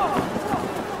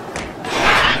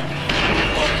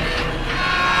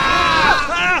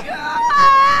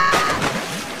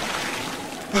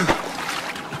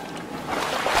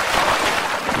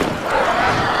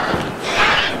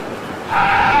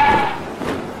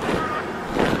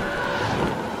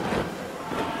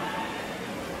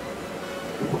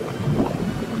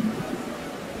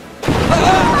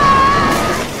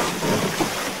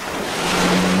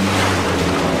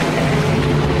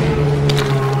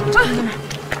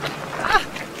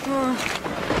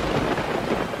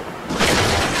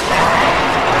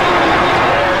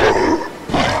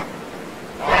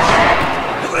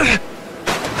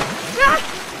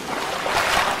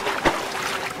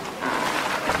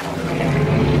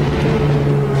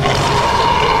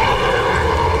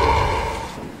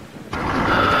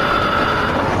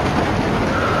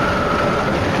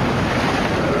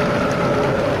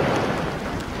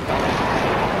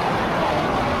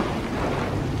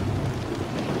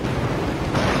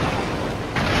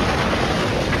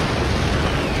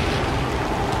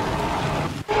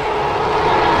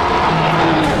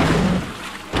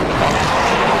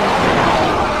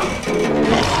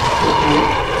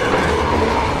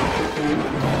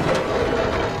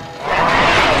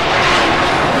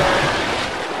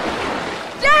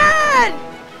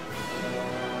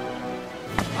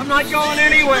 I'm not going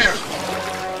anywhere!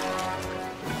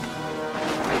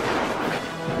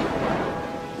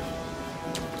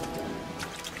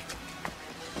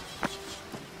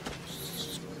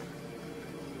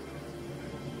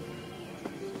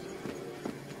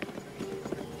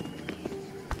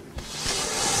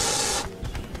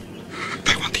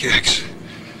 I want the eggs.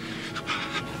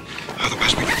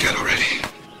 Otherwise we'd be dead already.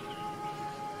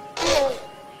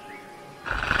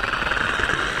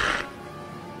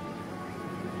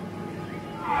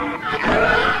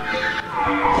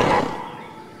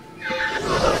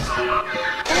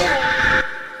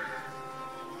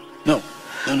 No.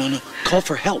 Call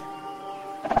for help.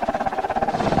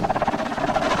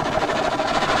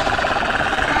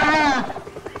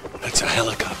 That's a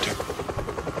helicopter.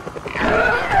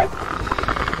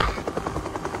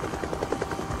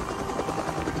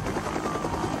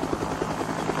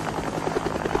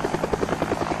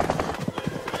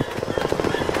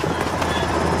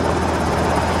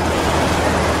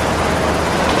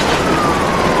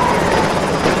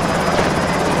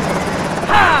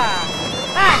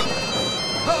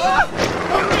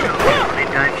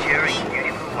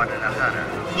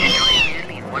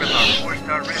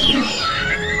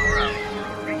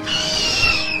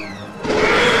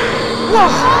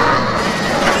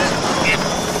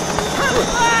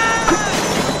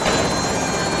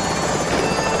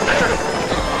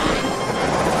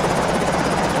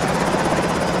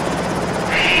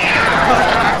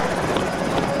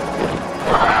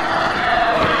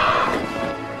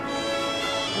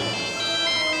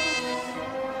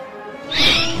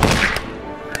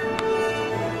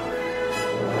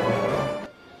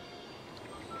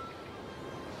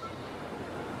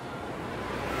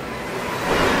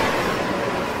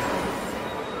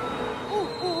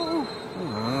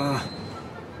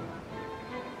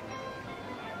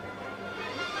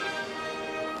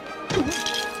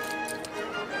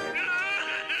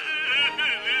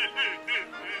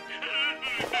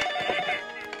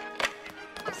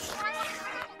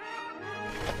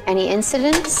 Any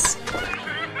incidents?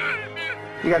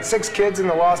 You got 6 kids in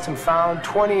the lost and found,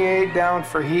 28 down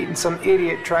for heat, and some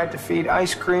idiot tried to feed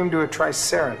ice cream to a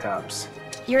triceratops.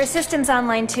 Your assistant's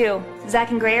online too.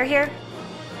 Zach and Gray are here?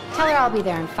 Tell her I'll be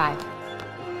there in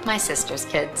 5. My sister's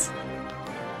kids.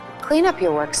 Clean up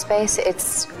your workspace.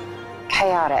 It's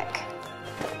chaotic.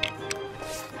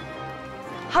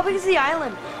 How big is the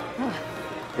island?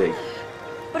 Big.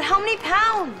 But how many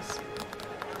pounds?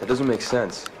 That doesn't make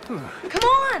sense. Come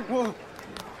on! Whoa.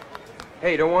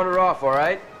 Hey, don't wander off, all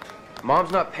right?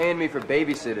 Mom's not paying me for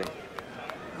babysitting.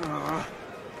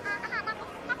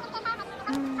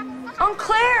 Aunt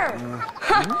Claire!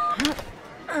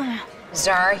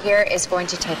 Zara here is going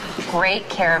to take great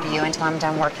care of you until I'm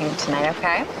done working tonight,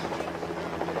 okay?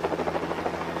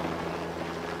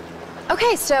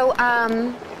 Okay, so,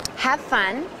 have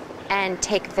fun and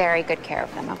take very good care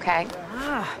of them, okay?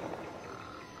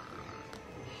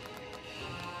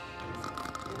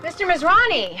 Mr.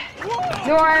 Masrani,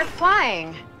 you're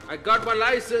flying. I got my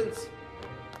license.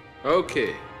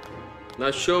 Okay.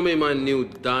 Now show me my new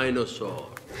dinosaur.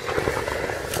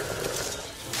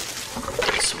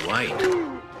 It's white.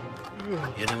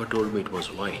 You never told me it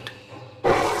was white.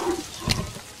 The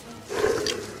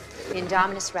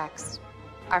Indominus Rex.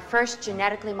 Our first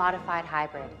genetically modified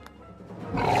hybrid.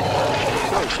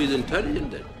 Oh, she's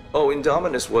intelligent then. Oh,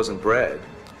 Indominus wasn't bred.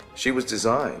 She was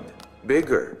designed.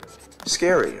 Bigger.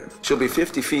 Scarier. She'll be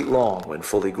 50 feet long when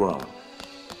fully grown.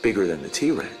 Bigger than the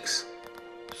T-Rex.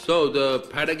 So the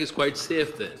paddock is quite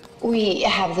safe then? We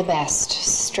have the best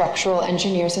structural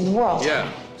engineers in the world.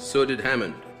 Yeah, so did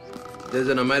Hammond. There's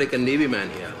an American Navy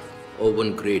man here,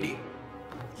 Owen Grady.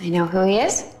 I know who he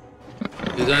is.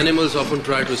 These animals often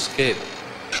try to escape.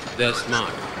 They're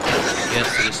smart.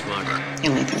 Yes, he's smarter. He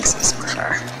only thinks he's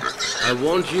smarter. I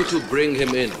want you to bring him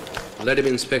in. Let him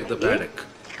inspect the paddock.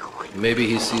 Maybe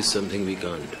he sees something we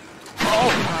can't. Oh,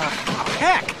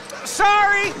 heck!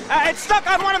 Sorry! It's stuck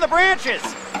on one of the branches!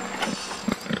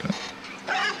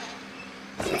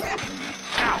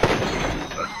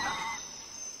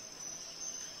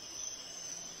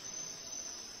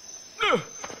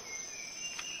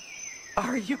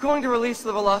 Are you going to release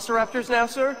the velociraptors now,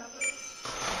 sir?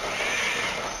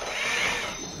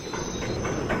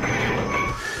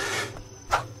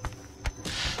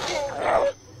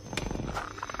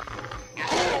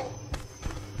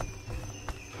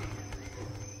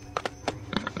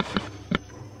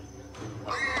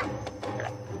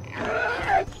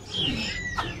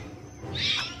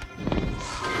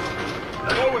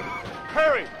 Owen,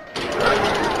 hurry!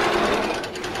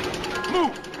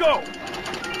 Move, go!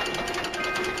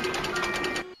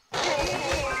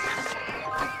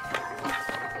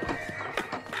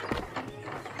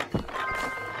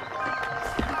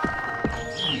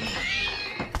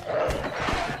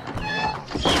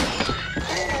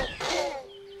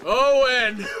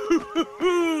 Owen!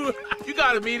 You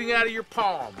got a meeting out of your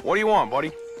palm. What do you want,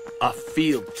 buddy? A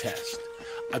field test.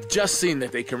 I've just seen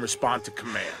that they can respond to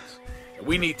commands.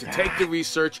 We need to take the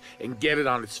research and get it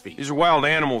on its feet. These are wild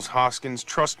animals, Hoskins.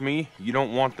 Trust me, you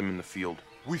don't want them in the field.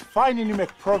 We finally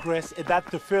make progress, and that's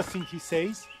the first thing he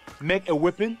says. Make a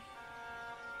weapon.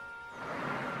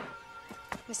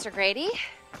 Mr. Grady?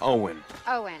 Owen.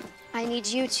 Owen, I need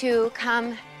you to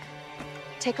come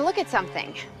take a look at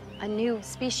something. A new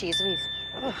species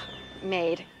we've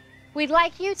made. We'd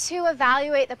like you to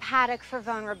evaluate the paddock for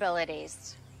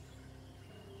vulnerabilities.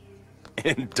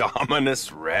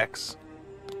 Indominus Rex?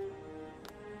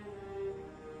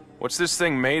 What's this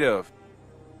thing made of?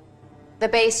 The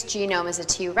base genome is a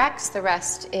T-Rex, the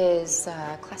rest is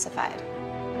classified.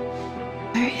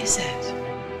 Where is it?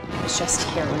 It was just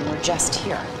here when we were just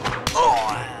here.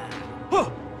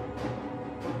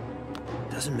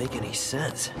 Doesn't make any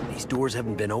sense. These doors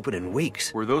haven't been open in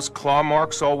weeks. Were those claw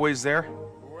marks always there?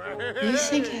 You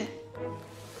think it...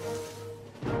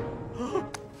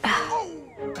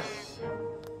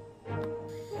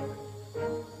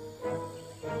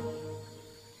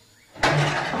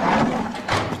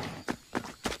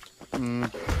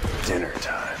 Dinner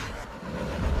time.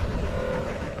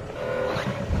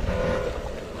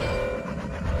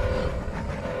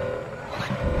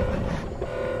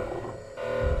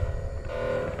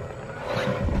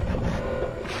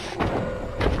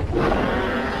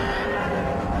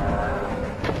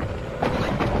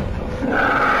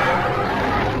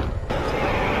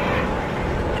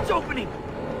 It's opening!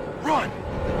 Run!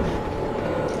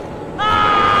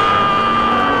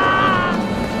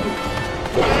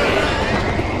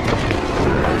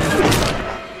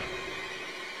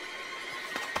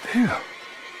 Phew.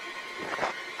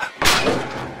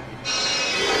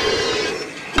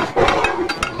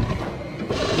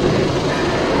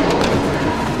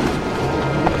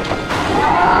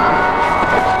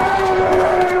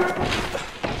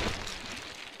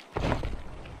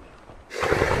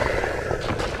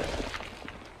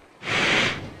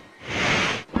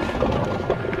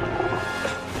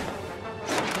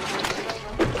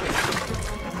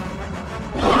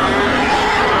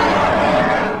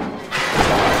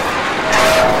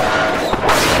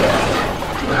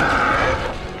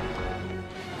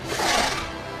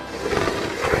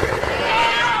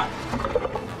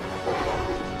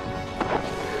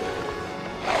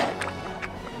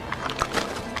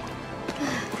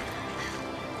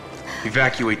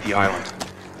 Evacuate the island.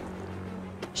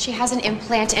 She has an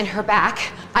implant in her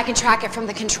back. I can track it from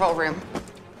the control room.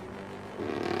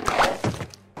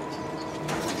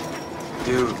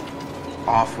 Dude,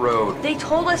 off-road. They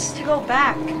told us to go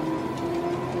back.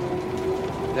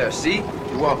 There, see?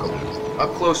 You're welcome.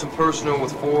 Up close and personal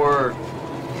with 4...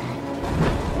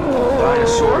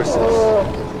 Dinosauruses.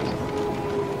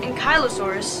 And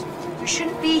Kylosaurus. We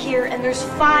shouldn't be here, and there's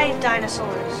 5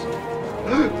 dinosaurs.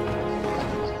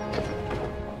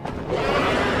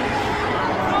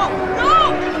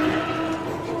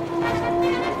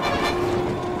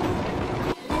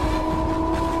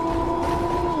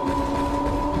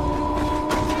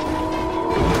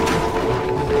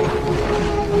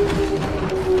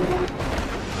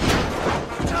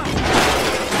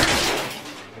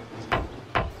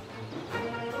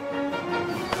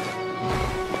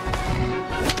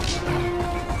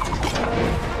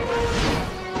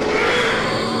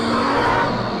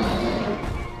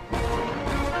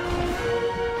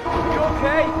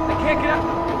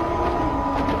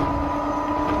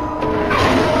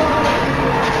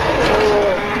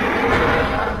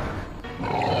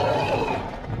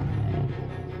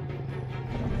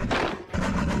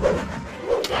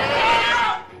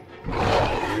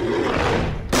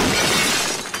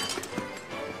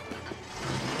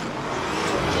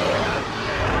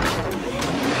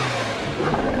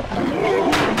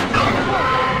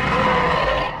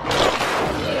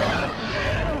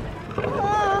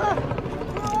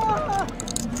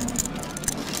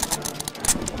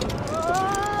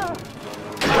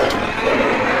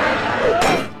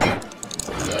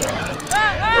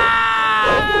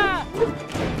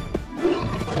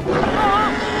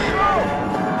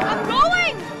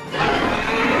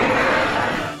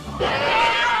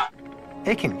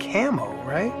 It can camo,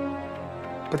 right?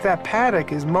 But that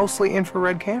paddock is mostly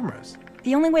infrared cameras.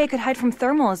 The only way it could hide from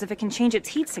thermal is if it can change its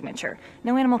heat signature.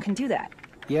 No animal can do that.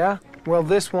 Yeah? Well,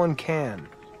 this one can.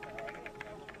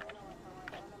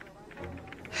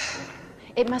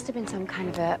 It must have been some kind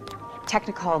of a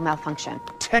technical malfunction.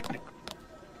 Technical?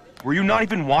 Were you not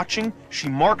even watching? She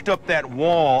marked up that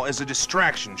wall as a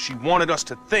distraction. She wanted us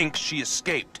to think she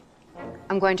escaped.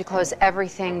 I'm going to close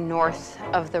everything north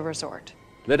of the resort.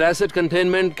 Let asset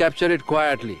containment capture it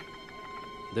quietly.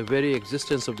 The very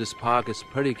existence of this park is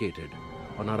predicated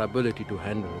on our ability to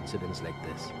handle incidents like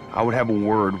this. I would have a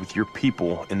word with your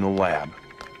people in the lab.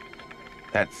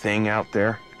 That thing out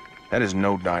there, that is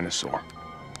no dinosaur.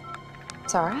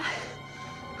 Zara,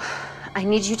 I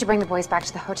need you to bring the boys back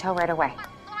to the hotel right away.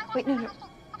 Wait, no.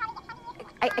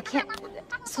 I can't.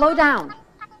 Slow down.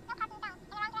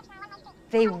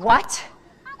 They what?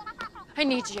 I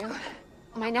need you.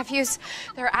 My nephews,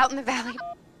 they're out in the valley.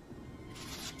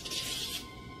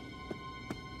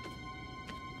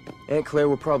 Aunt Claire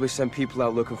will probably send people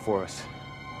out looking for us.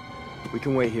 We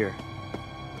can wait here.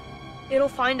 It'll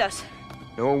find us.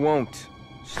 No, it won't.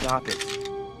 Stop it.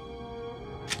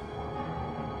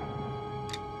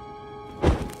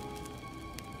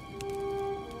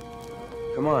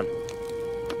 Come on.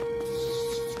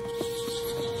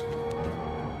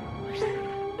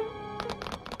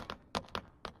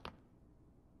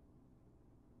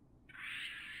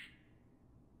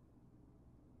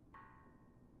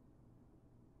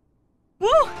 Woo!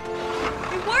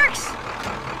 It works!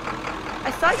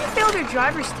 I thought you failed your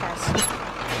driver's test.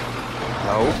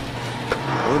 No.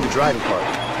 Only the driving part.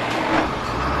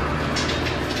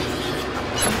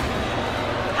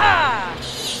 Ha!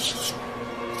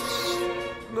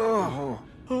 No.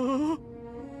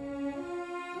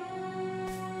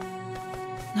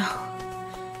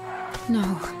 No.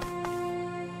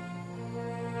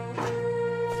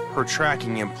 Her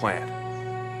tracking implant.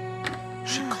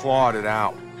 She clawed it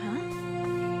out.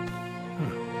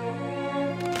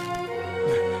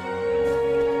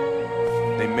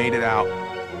 They made it out.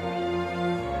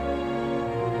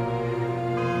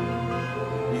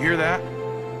 You hear that?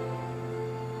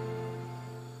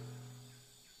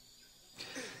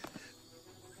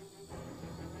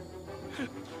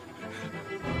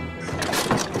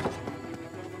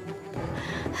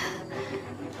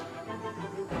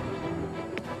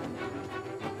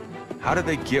 How did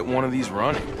they get one of these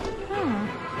running?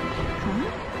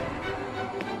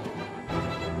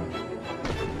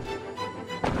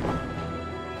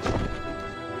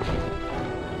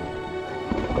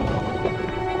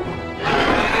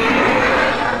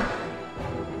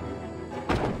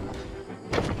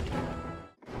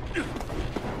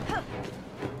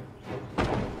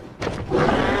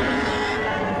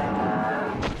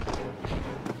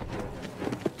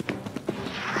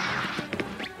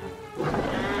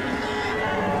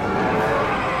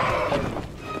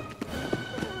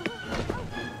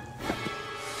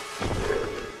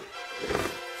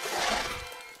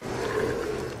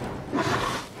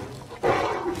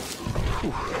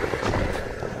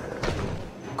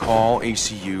 Call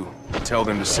ACU. Tell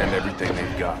them to send everything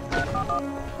they've got.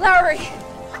 Lowry!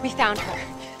 We found her.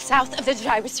 South of the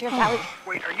Jurassic Valley.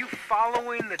 Wait, are you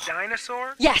following the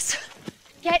dinosaur? Yes!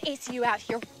 Get ACU out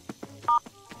here.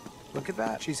 Look at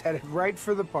that. She's headed right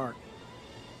for the park.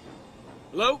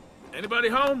 Hello? Anybody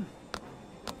home?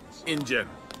 Ingen,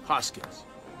 Hoskins.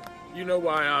 You know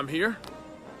why I'm here?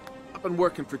 I've been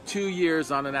working for 2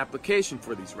 years on an application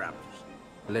for these raptors.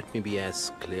 Let me be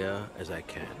as clear as I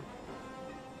can.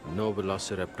 No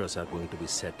velociraptors are going to be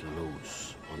set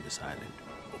loose on this island.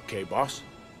 Okay, boss.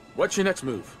 What's your next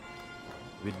move?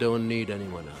 We don't need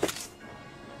anyone else.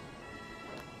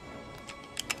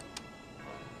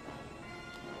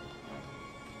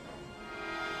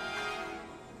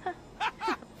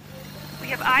 We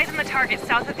have eyes on the target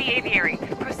south of the aviary.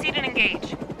 Proceed and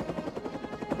engage.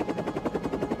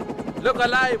 Look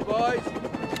alive, boys!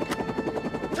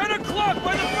 10 o'clock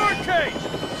by the birdcage!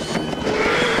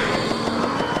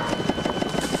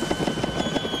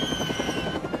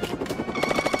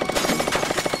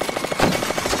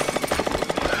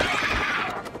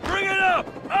 Bring it up!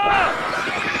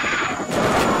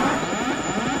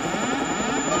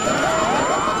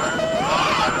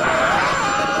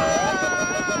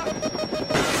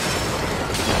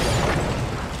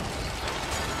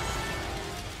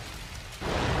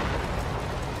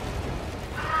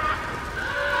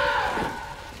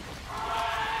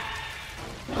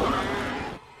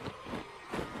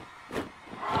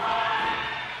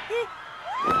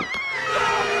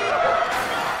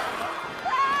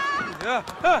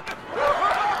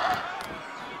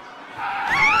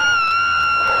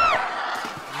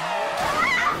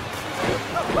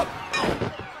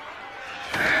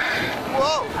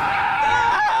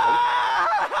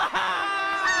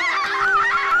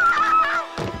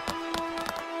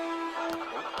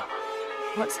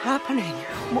 What's happening?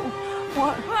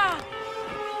 What?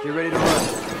 Get ready to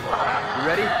run. You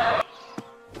ready?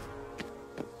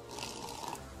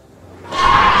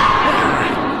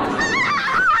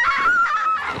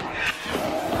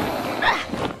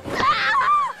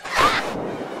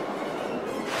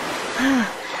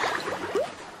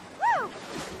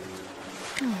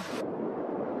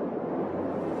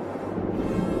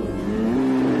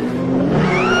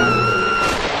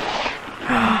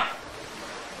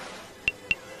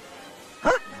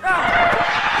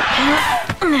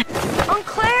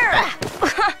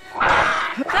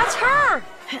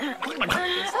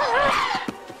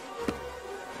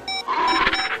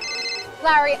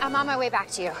 Larry, I'm on my way back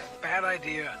to you. Bad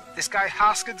idea. This guy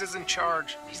Hoskins is in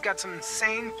charge. He's got some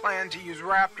insane plan to use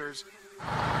raptors.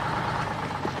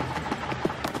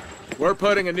 We're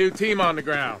putting a new team on the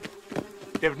ground.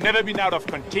 They've never been out of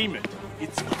containment.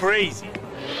 It's crazy.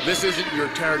 This isn't your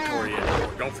territory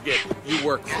anymore. Don't forget, you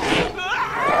work for me.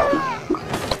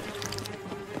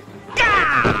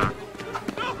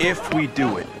 If we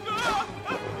do it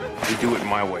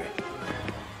my way.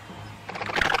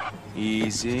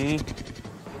 Easy.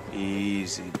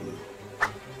 Easy, Blue.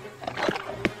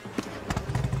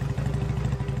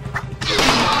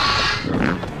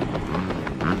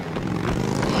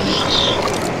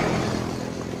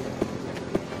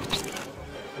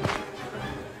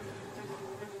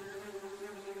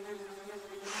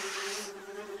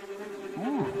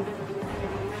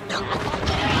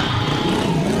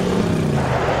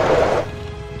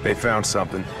 They found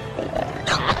something.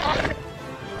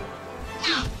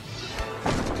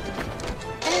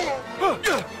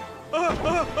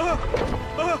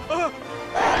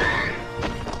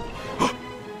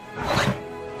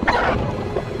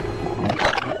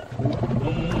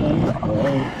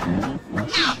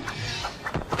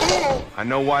 I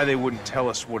know why they wouldn't tell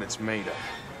us what it's made of.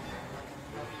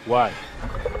 Why?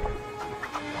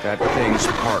 That thing's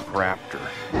part raptor.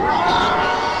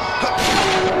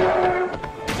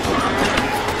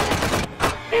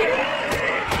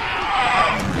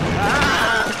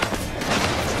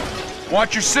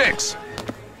 Watch your six!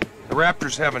 The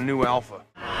raptors have a new alpha.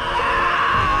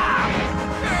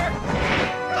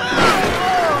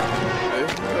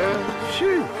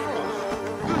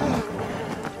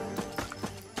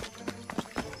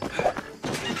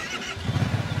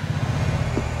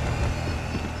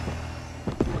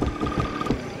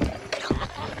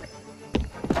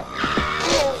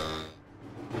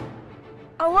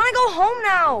 I want to go home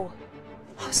now.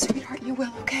 Oh, sweetheart, you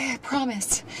will, okay? I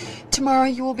promise. Tomorrow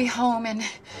you will be home and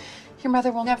your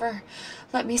mother will never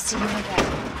let me see you again.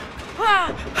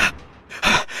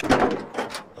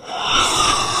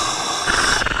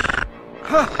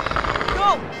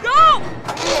 Go! Go!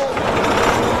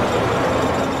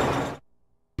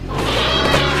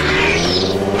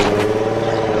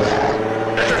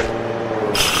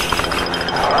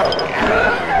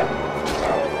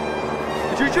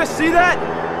 Did you just see that?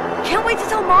 Can't wait to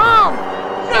tell Mom!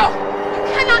 No! You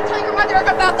cannot tell your mother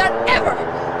about that ever!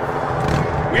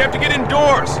 We have to get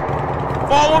indoors!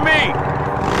 Follow me!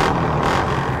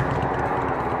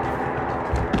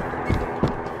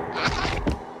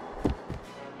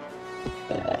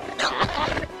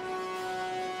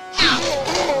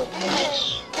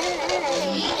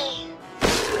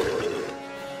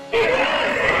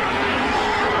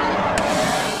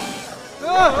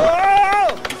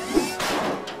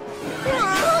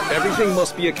 Everything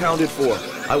must be accounted for.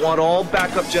 I want all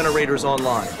backup generators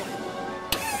online.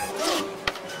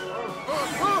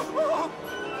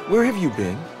 Where have you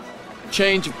been?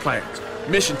 Change of plans.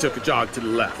 Mission took a jog to the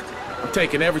left. I'm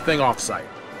taking everything off-site.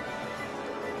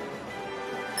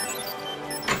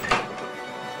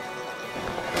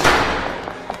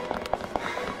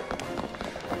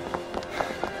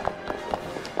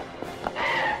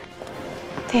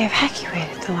 They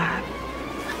evacuated the lab.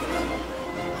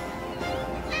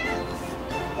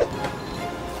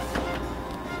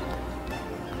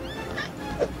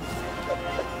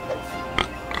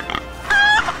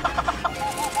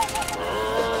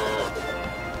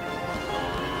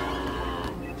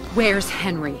 Where's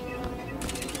Henry?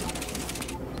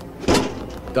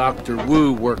 Dr.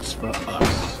 Wu works for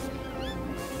us.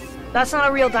 That's not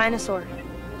a real dinosaur.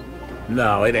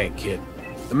 No, it ain't, kid.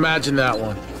 Imagine that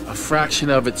one. A fraction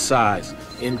of its size.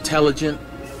 Intelligent,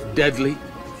 deadly,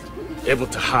 able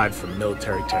to hide from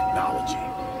military technology.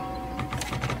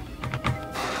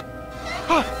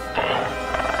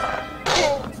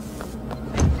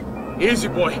 Easy,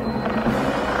 boy.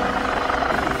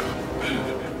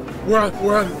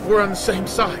 We're on the same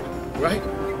side, right?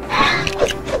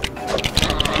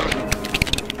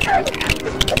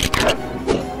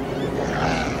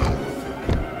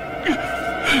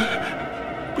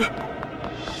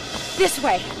 This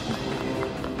way.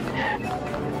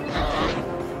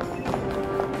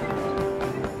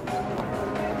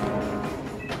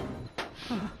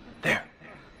 There.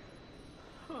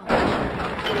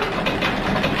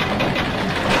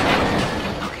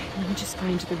 Okay, let me just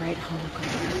find the right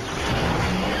hologram.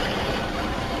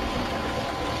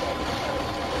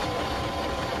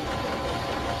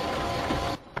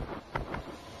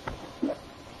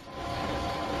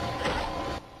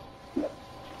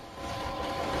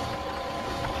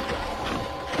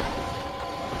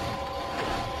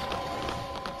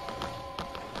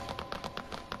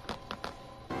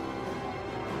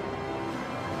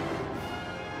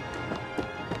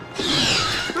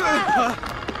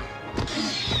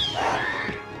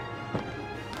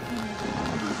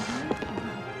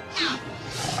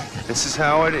 This is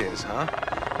how it is, huh?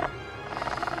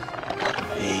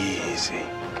 Easy.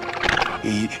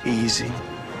 Easy. Easy.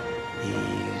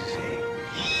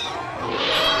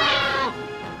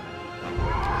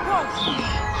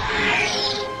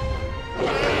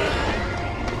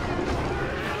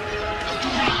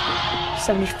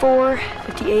 74,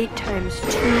 58 times 2,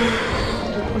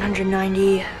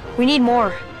 190. We need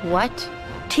more. What?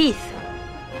 Teeth.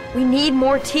 We need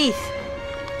more teeth.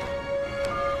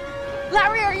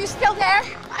 Larry, are you still there?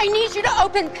 I need you to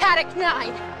open paddock 9.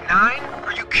 9?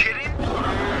 Are you kidding?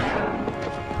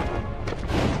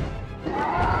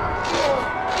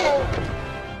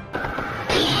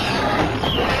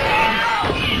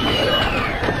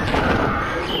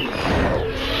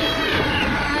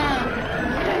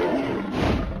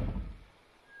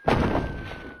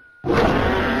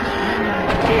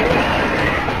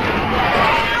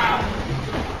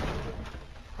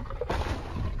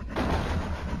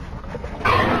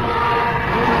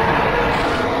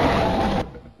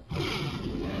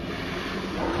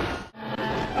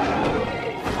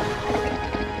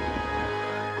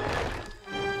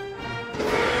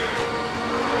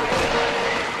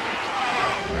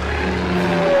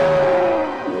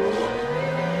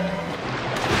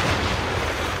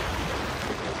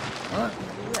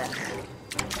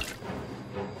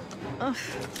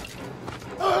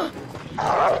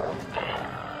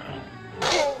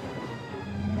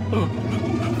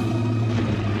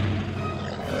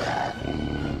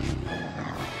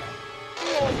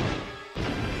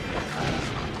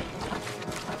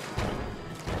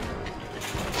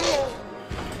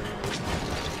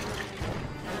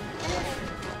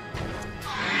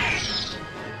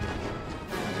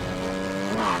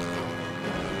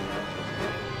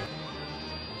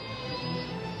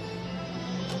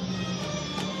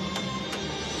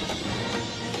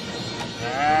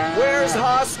 Where's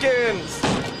Hoskins?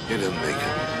 He didn't make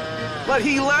it. But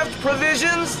he left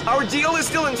provisions? Our deal is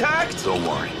still intact? Don't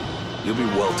worry. You'll be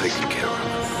well taken care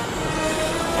of.